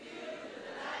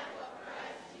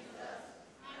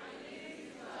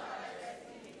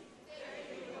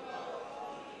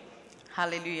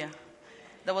 Hallelujah.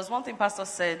 There was one thing Pastor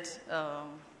said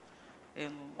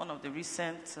in one of the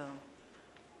recent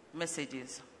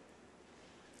messages,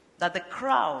 that the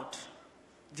crowd,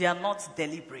 they are not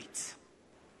deliberate.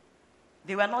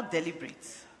 They were not deliberate.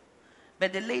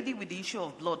 But the lady with the issue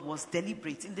of blood was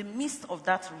deliberate. In the midst of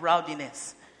that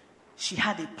rowdiness, she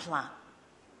had a plan.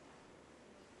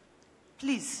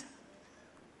 Please,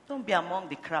 don't be among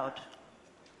the crowd.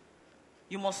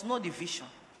 You must know the vision.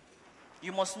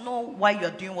 You must know why you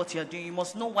are doing what you are doing. You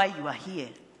must know why you are here.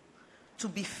 To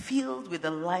be filled with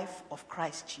the life of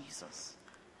Christ Jesus.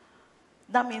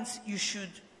 That means you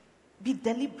should be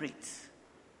deliberate.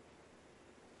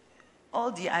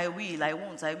 All the I will, I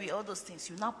won't, I will, all those things,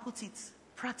 you now put it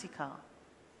practical.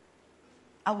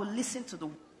 I will listen to the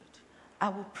word. I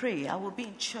will pray. I will be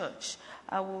in church.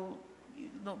 I will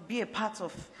be a part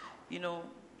of,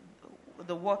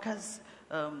 the workers'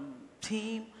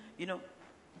 team.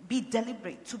 Be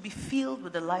deliberate to be filled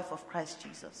with the life of Christ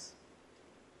Jesus.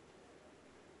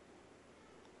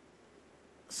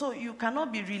 So you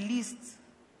cannot be released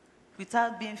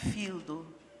without being filled, though,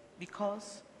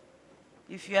 because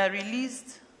if you are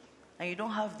released and you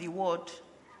don't have the word,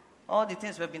 all the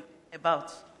things we've been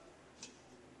about,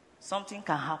 something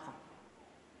can happen.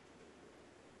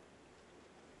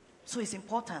 So it's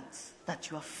important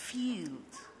that you are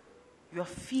filled. You are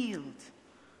filled.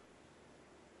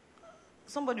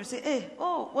 Somebody will say, hey,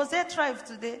 oh, was there Thrive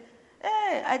today?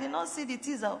 Hey, I did not see the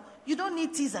teaser. You don't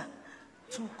need teaser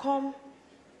to come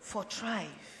for Thrive.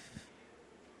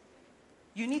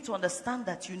 You need to understand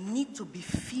that you need to be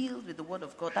filled with the word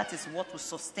of God. That is what will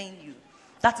sustain you.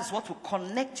 That is what will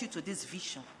connect you to this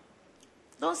vision.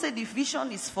 Don't say the vision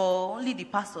is for only the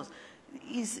pastors.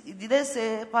 Did they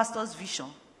say pastor's vision?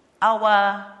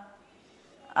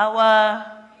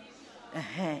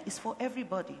 It's for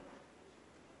everybody.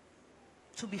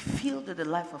 To be filled with the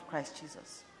life of Christ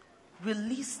Jesus.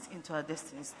 Released into our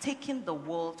destinies. Taking the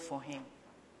world for him.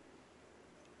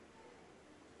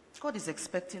 God is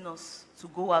expecting us to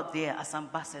go out there as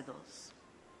ambassadors.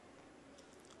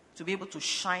 To be able to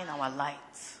shine our light.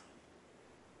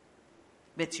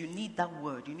 But you need that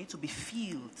word. You need to be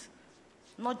filled.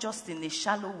 Not just in a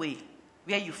shallow way.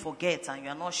 Where you forget and you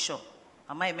are not sure.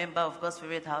 Am I a member of God's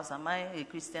favorite house? Am I a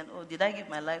Christian? Oh, did I give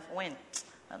my life? When?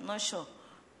 I'm not sure.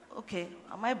 Okay,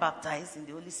 am I baptized in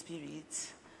the Holy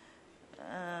Spirit?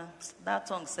 That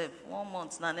tongue said, 1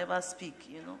 month now, never speak,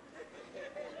 you know.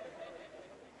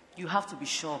 You have to be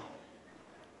sure.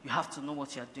 You have to know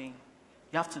what you're doing.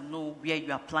 You have to know where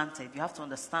you are planted. You have to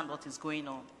understand what is going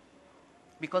on.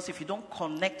 Because if you don't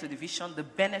connect to the vision, the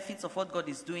benefits of what God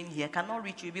is doing here cannot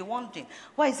reach you. You'll be wondering,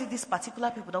 why is it these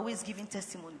particular people that are always giving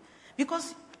testimony?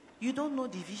 Because you don't know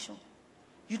the vision.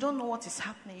 You don't know what is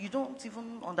happening. You don't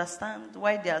even understand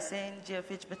why they are saying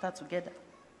GFH better together.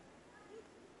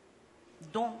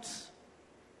 Don't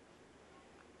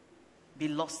be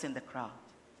lost in the crowd.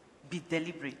 Be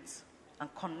deliberate and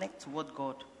connect to what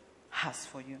God has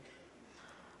for you.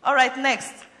 All right,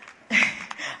 next.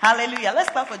 Hallelujah. Let's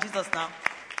clap for Jesus now.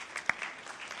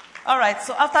 All right,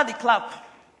 so after the clap,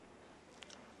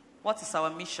 what is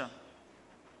our mission?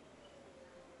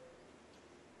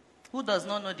 Who does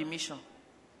not know the mission?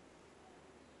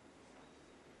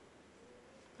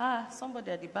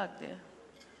 Somebody at the back there.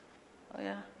 Oh,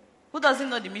 yeah. Who doesn't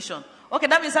know the mission? Okay,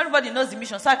 that means everybody knows the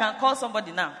mission, so I can call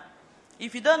somebody now.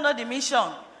 If you don't know the mission,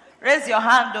 raise your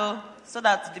hand, though, so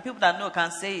that the people that know can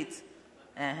say it.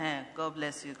 God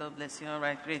bless you. God bless you. All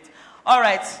right, great. All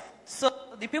right. So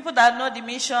the people that know the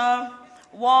mission,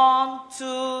 1,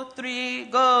 2, 3,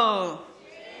 go.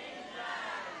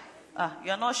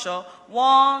 You're not sure.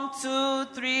 1, 2,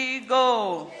 3,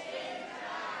 go.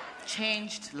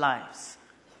 Changed lives.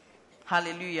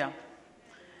 Hallelujah.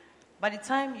 By the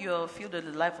time you're filled with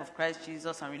the life of Christ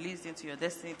Jesus and released into your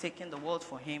destiny, taking the world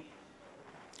for him,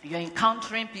 you're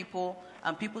encountering people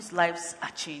and people's lives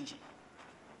are changing.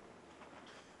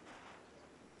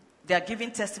 They are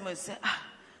giving testimony. Say,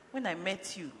 when I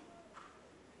met you,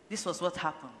 this was what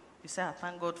happened. You say, I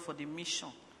thank God for the mission.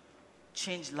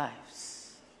 Change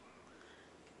lives.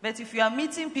 But if you are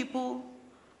meeting people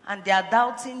and they are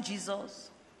doubting Jesus,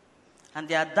 and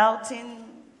they are doubting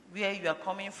where you are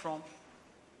coming from,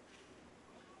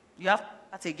 you have to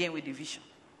start again with the vision.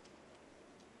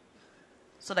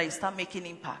 So that you start making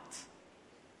impact.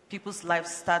 People's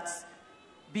lives start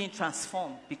being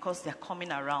transformed because they're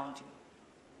coming around you.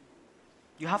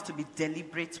 You have to be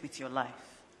deliberate with your life.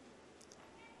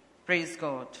 Praise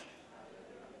God.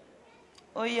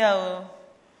 Oh yeah,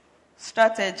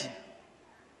 strategy.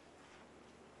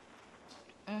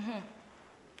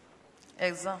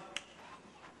 Exam.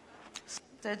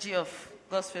 Strategy of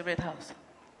God's favorite house.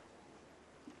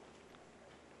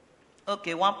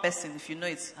 Okay, one person, if you know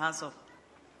it, hands up.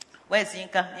 Where is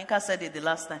Yinka? Yinka said it the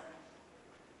last time.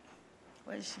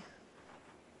 Where is she?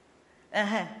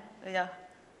 Yeah.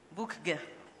 Book girl.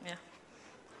 Yeah.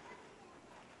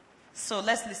 So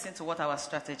let's listen to what our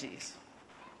strategy is.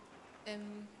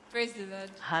 Praise the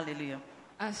Lord. Hallelujah.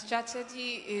 Our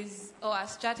strategies,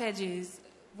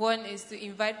 one is to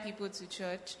invite people to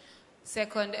church.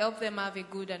 Second, help them have a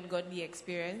good and godly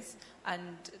experience.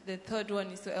 And the third one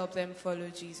is to help them follow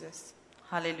Jesus.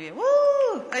 Hallelujah. Woo!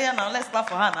 Oh yeah, now let's clap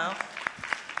for her now.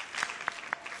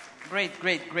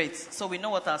 Great. So we know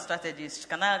what our strategy is.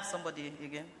 Can I ask somebody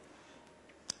again?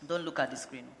 Don't look at the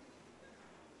screen.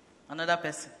 Another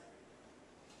person.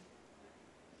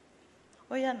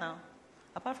 Oh yeah, now.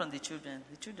 Apart from the children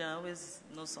always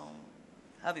know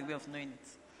have a way of knowing it.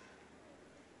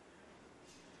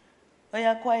 Oh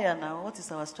yeah, choir now. What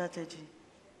is our strategy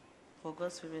for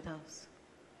God's favorite house?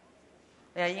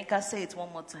 Oh yeah, Yinka, say it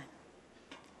one more time.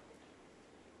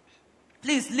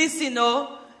 Please listen,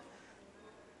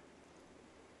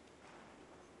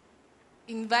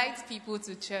 Invite people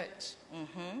to church.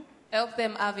 Help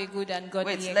them have a good and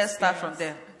godly experience. Wait, let's start from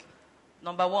there. Okay.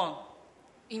 Number 1.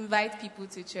 Invite people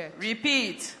to church.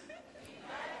 Repeat.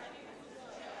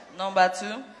 Number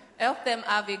 2. Help them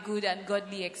have a good and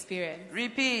godly experience.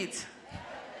 Repeat.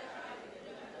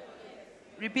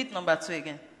 Repeat number 2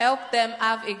 again. Help them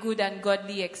have a good and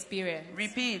godly experience.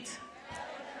 Repeat.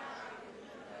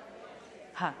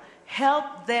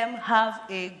 Help them have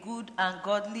a good and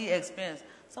godly experience.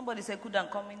 Somebody say good and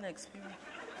coming experience.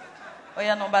 Oh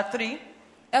yeah, number 3.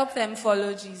 Help them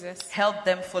follow Jesus. Help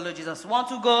them follow Jesus. Want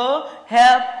to go?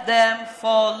 Help them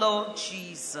follow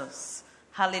Jesus.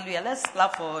 Hallelujah. Let's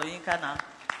clap for Yinka now.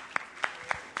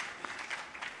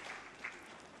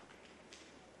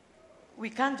 We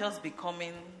can't just be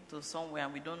coming to somewhere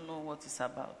and we don't know what it's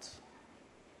about.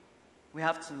 We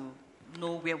have to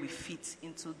know where we fit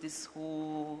into this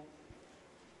whole,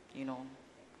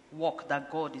 work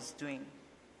that God is doing.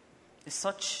 It's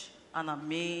such an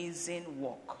amazing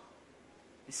work.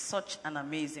 It's such an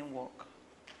amazing work.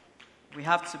 We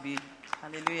have to be,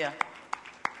 hallelujah,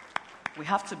 we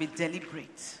have to be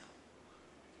deliberate.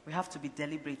 We have to be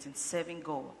deliberate in serving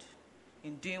God,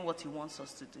 in doing what He wants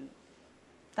us to do.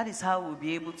 That is how we'll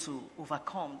be able to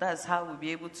overcome. That is how we'll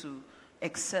be able to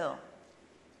excel.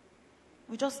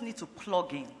 We just need to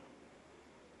plug in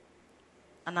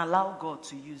and allow God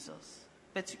to use us.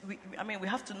 But we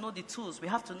have to know the tools. We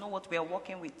have to know what we are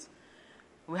working with.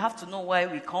 We have to know why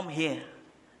we come here.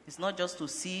 It's not just to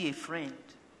see a friend.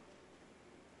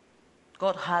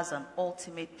 God has an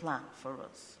ultimate plan for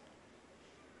us.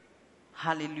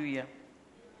 Hallelujah.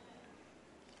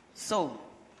 So,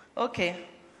 okay,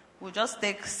 we'll just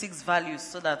take 6 values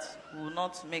so that we will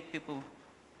not make people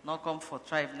not come for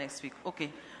Thrive next week.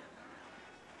 Okay.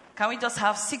 Can we just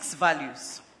have 6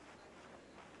 values?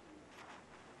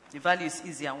 The value is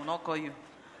easy. I will not call you.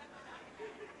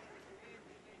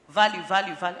 Value.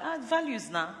 Values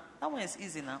now. That one is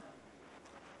easy now.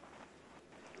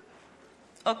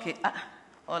 Okay.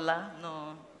 Ola,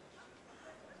 no.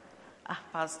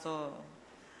 Pastor.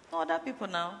 No, other people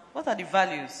now. What are the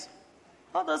values?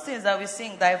 All those things that we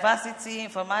sing. Diversity,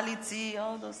 informality,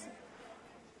 all those things.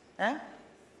 Eh?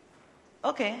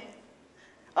 Okay.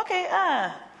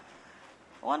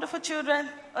 Wonderful children.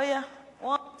 Oh yeah.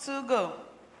 1, 2, go.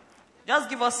 Just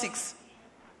give us 6.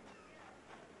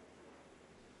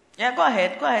 Yeah, go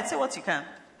ahead. Say what you can.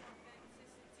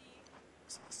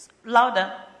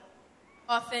 Louder.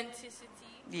 Authenticity.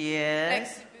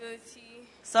 Yes. Flexibility.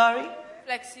 Sorry?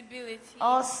 Flexibility.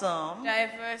 Awesome.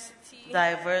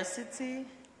 Diversity.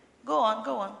 Go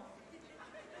on.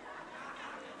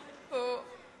 Oh,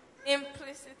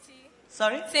 implicity.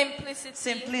 Sorry?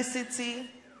 Simplicity.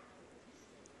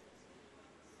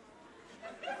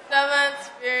 Servant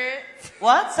spirit.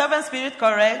 What? Servant spirit,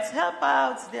 correct. Help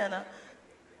out there now.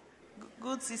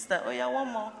 Good sister. Oh yeah,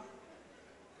 one more.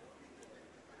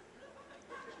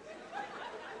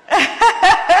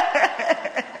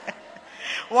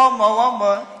 One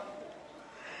more.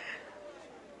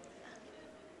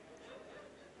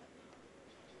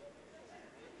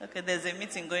 Okay, there's a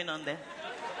meeting going on there.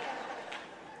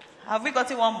 Have we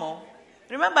got it one more?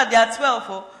 Remember, there are 12.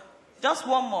 Oh. Just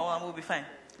one more and we'll be fine.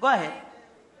 Go ahead.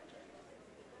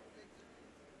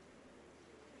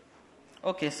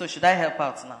 Okay, so should I help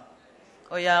out now?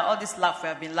 Oh yeah, all this laugh, we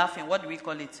have been laughing. What do we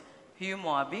call it? Humor,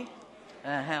 Abi?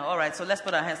 All right, so let's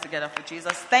put our hands together for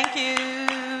Jesus. Thank you.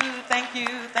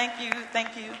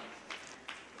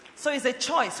 So it's a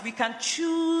choice. We can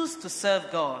choose to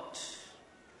serve God.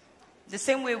 The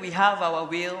same way we have our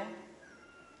will,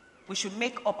 we should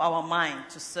make up our mind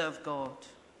to serve God.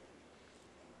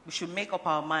 We should make up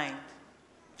our mind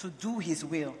to do His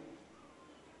will.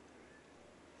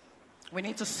 We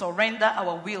need to surrender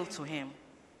our will to Him.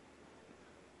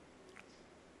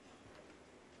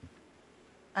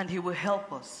 And He will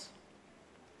help us.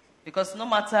 Because no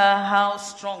matter how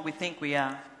strong we think we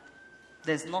are,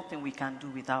 there's nothing we can do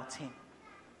without Him.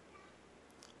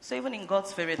 So even in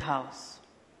God's favorite house,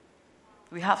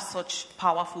 we have such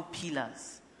powerful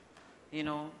pillars.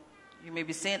 You may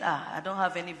be saying, I don't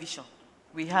have any vision.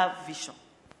 We have vision.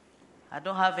 I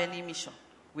don't have any mission.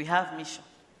 We have mission.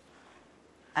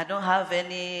 I don't have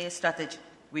any strategy.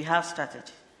 We have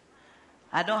strategy.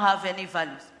 I don't have any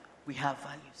values. We have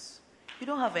values. You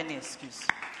don't have any excuse.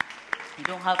 You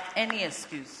don't have any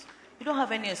excuse. You don't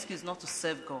have any excuse not to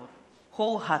serve God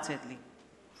wholeheartedly.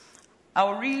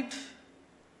 I'll read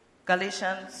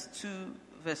Galatians 2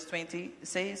 verse 20. It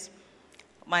says,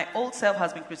 my old self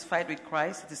has been crucified with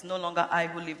Christ. It is no longer I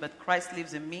who live, but Christ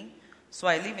lives in me. So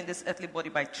I live in this earthly body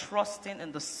by trusting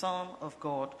in the Son of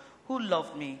God, who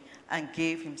loved me and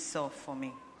gave Himself for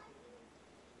me.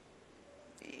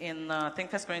 in, I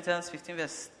think 1 Corinthians 15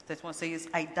 verse 31 says,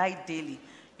 I die daily.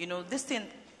 You know, this thing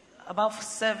about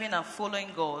serving and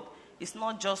following God is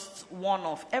not just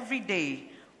one-off. Every day,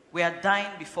 we are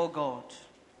dying before God.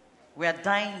 We are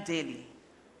dying daily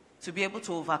to be able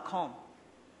to overcome,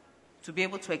 to be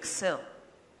able to excel,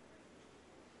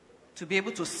 to be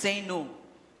able to say no,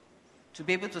 to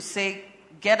be able to say,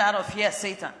 get out of here,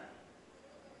 Satan.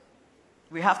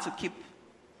 We have to keep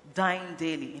dying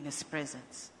daily in His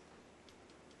presence.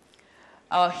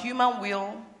 Our human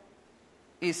will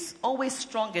is always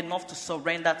strong enough to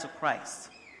surrender to Christ.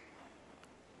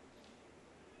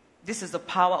 This is the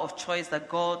power of choice that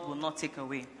God will not take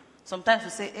away. Sometimes we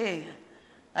say, hey,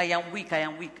 I am weak.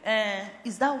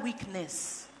 Is that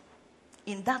weakness?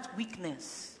 In that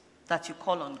weakness that you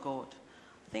call on God.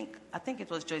 I think it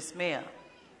was Joyce Meyer.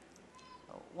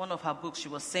 One of her books, she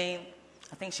was saying,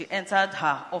 I think she entered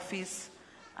her office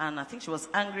and I think she was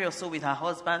angry or so with her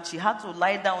husband. She had to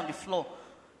lie down on the floor,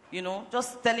 you know,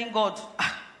 just telling God,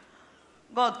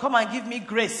 God, come and give me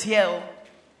grace here.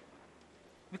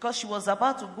 Because she was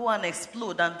about to go and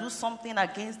explode and do something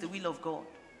against the will of God.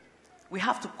 We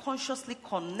have to consciously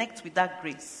connect with that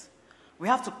grace. We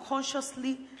have to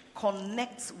consciously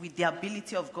connect with the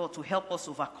ability of God to help us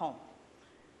overcome.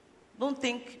 Don't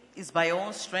think it's by your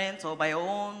own strength or by your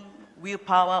own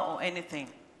willpower or anything.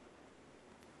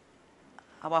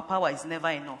 Our power is never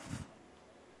enough.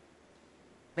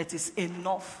 But it's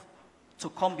enough to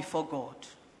come before God,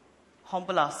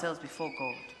 humble ourselves before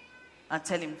God, and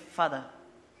tell Him, Father,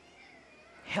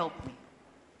 help me.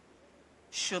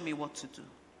 Show me what to do.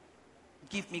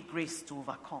 Give me grace to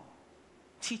overcome.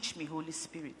 Teach me, Holy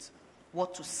Spirit,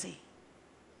 what to say.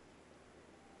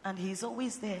 And He is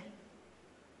always there.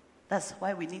 That's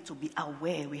why we need to be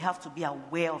aware. We have to be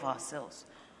aware of ourselves.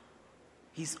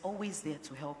 He's always there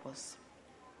to help us.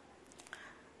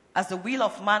 As the will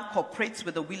of man cooperates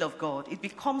with the will of God, it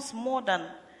becomes more than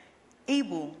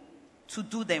able to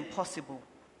do the impossible.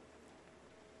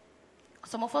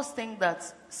 Some of us think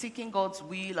that seeking God's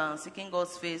will and seeking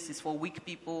God's face is for weak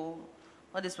people.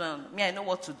 All this one, me, I know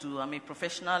what to do. I'm a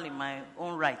professional in my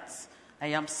own rights. I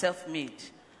am self-made.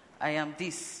 I am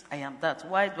this, I am that.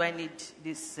 Why do I need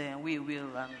this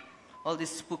will and all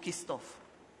this spooky stuff?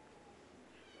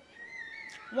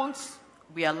 Once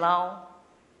we allow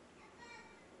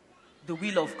the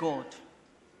will of God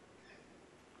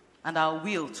and our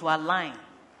will to align,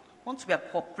 once we are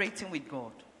cooperating with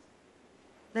God,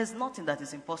 there's nothing that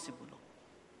is impossible.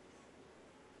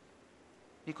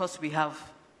 Because we have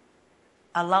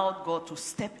allowed God to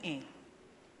step in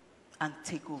and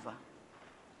take over.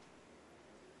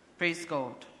 Praise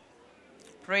God.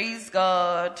 Praise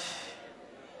God.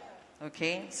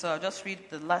 Okay, so I'll just read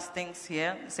the last things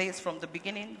here. It says, from the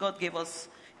beginning, God gave us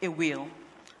a will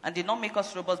and did not make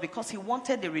us robots because He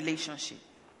wanted a relationship.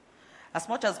 As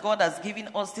much as God has given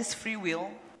us this free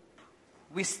will,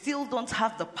 we still don't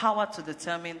have the power to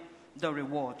determine the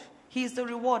reward. He is the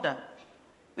rewarder.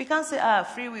 We can't say,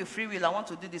 free will, I want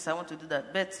to do this, I want to do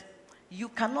that. But you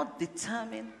cannot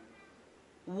determine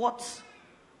what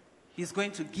He's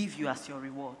going to give you as your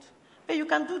reward. But you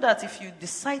can do that if you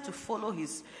decide to follow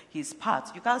His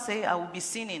path. You can't say, I will be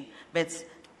sinning, but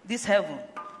this heaven,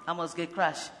 I must get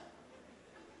crashed.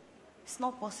 It's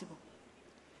not possible.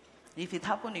 If it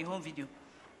happened in your home video,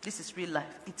 this is real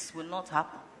life. It will not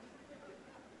happen.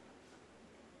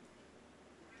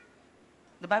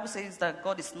 The Bible says that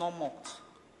God is not mocked.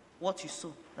 What you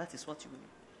sow, that is what you will reap.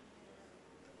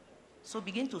 So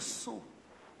begin to sow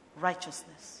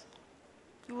righteousness.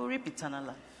 You will reap eternal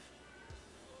life.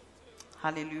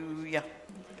 Hallelujah.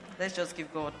 Let's just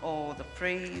give God all the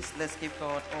praise. Let's give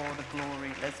God all the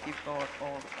glory. Let's give God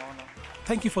all the honor.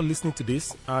 Thank you for listening to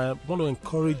this. I want to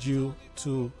encourage you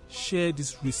to share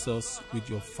this resource with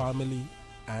your family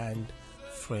and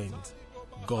friends.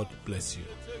 God bless you.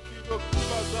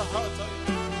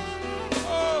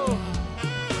 Oh.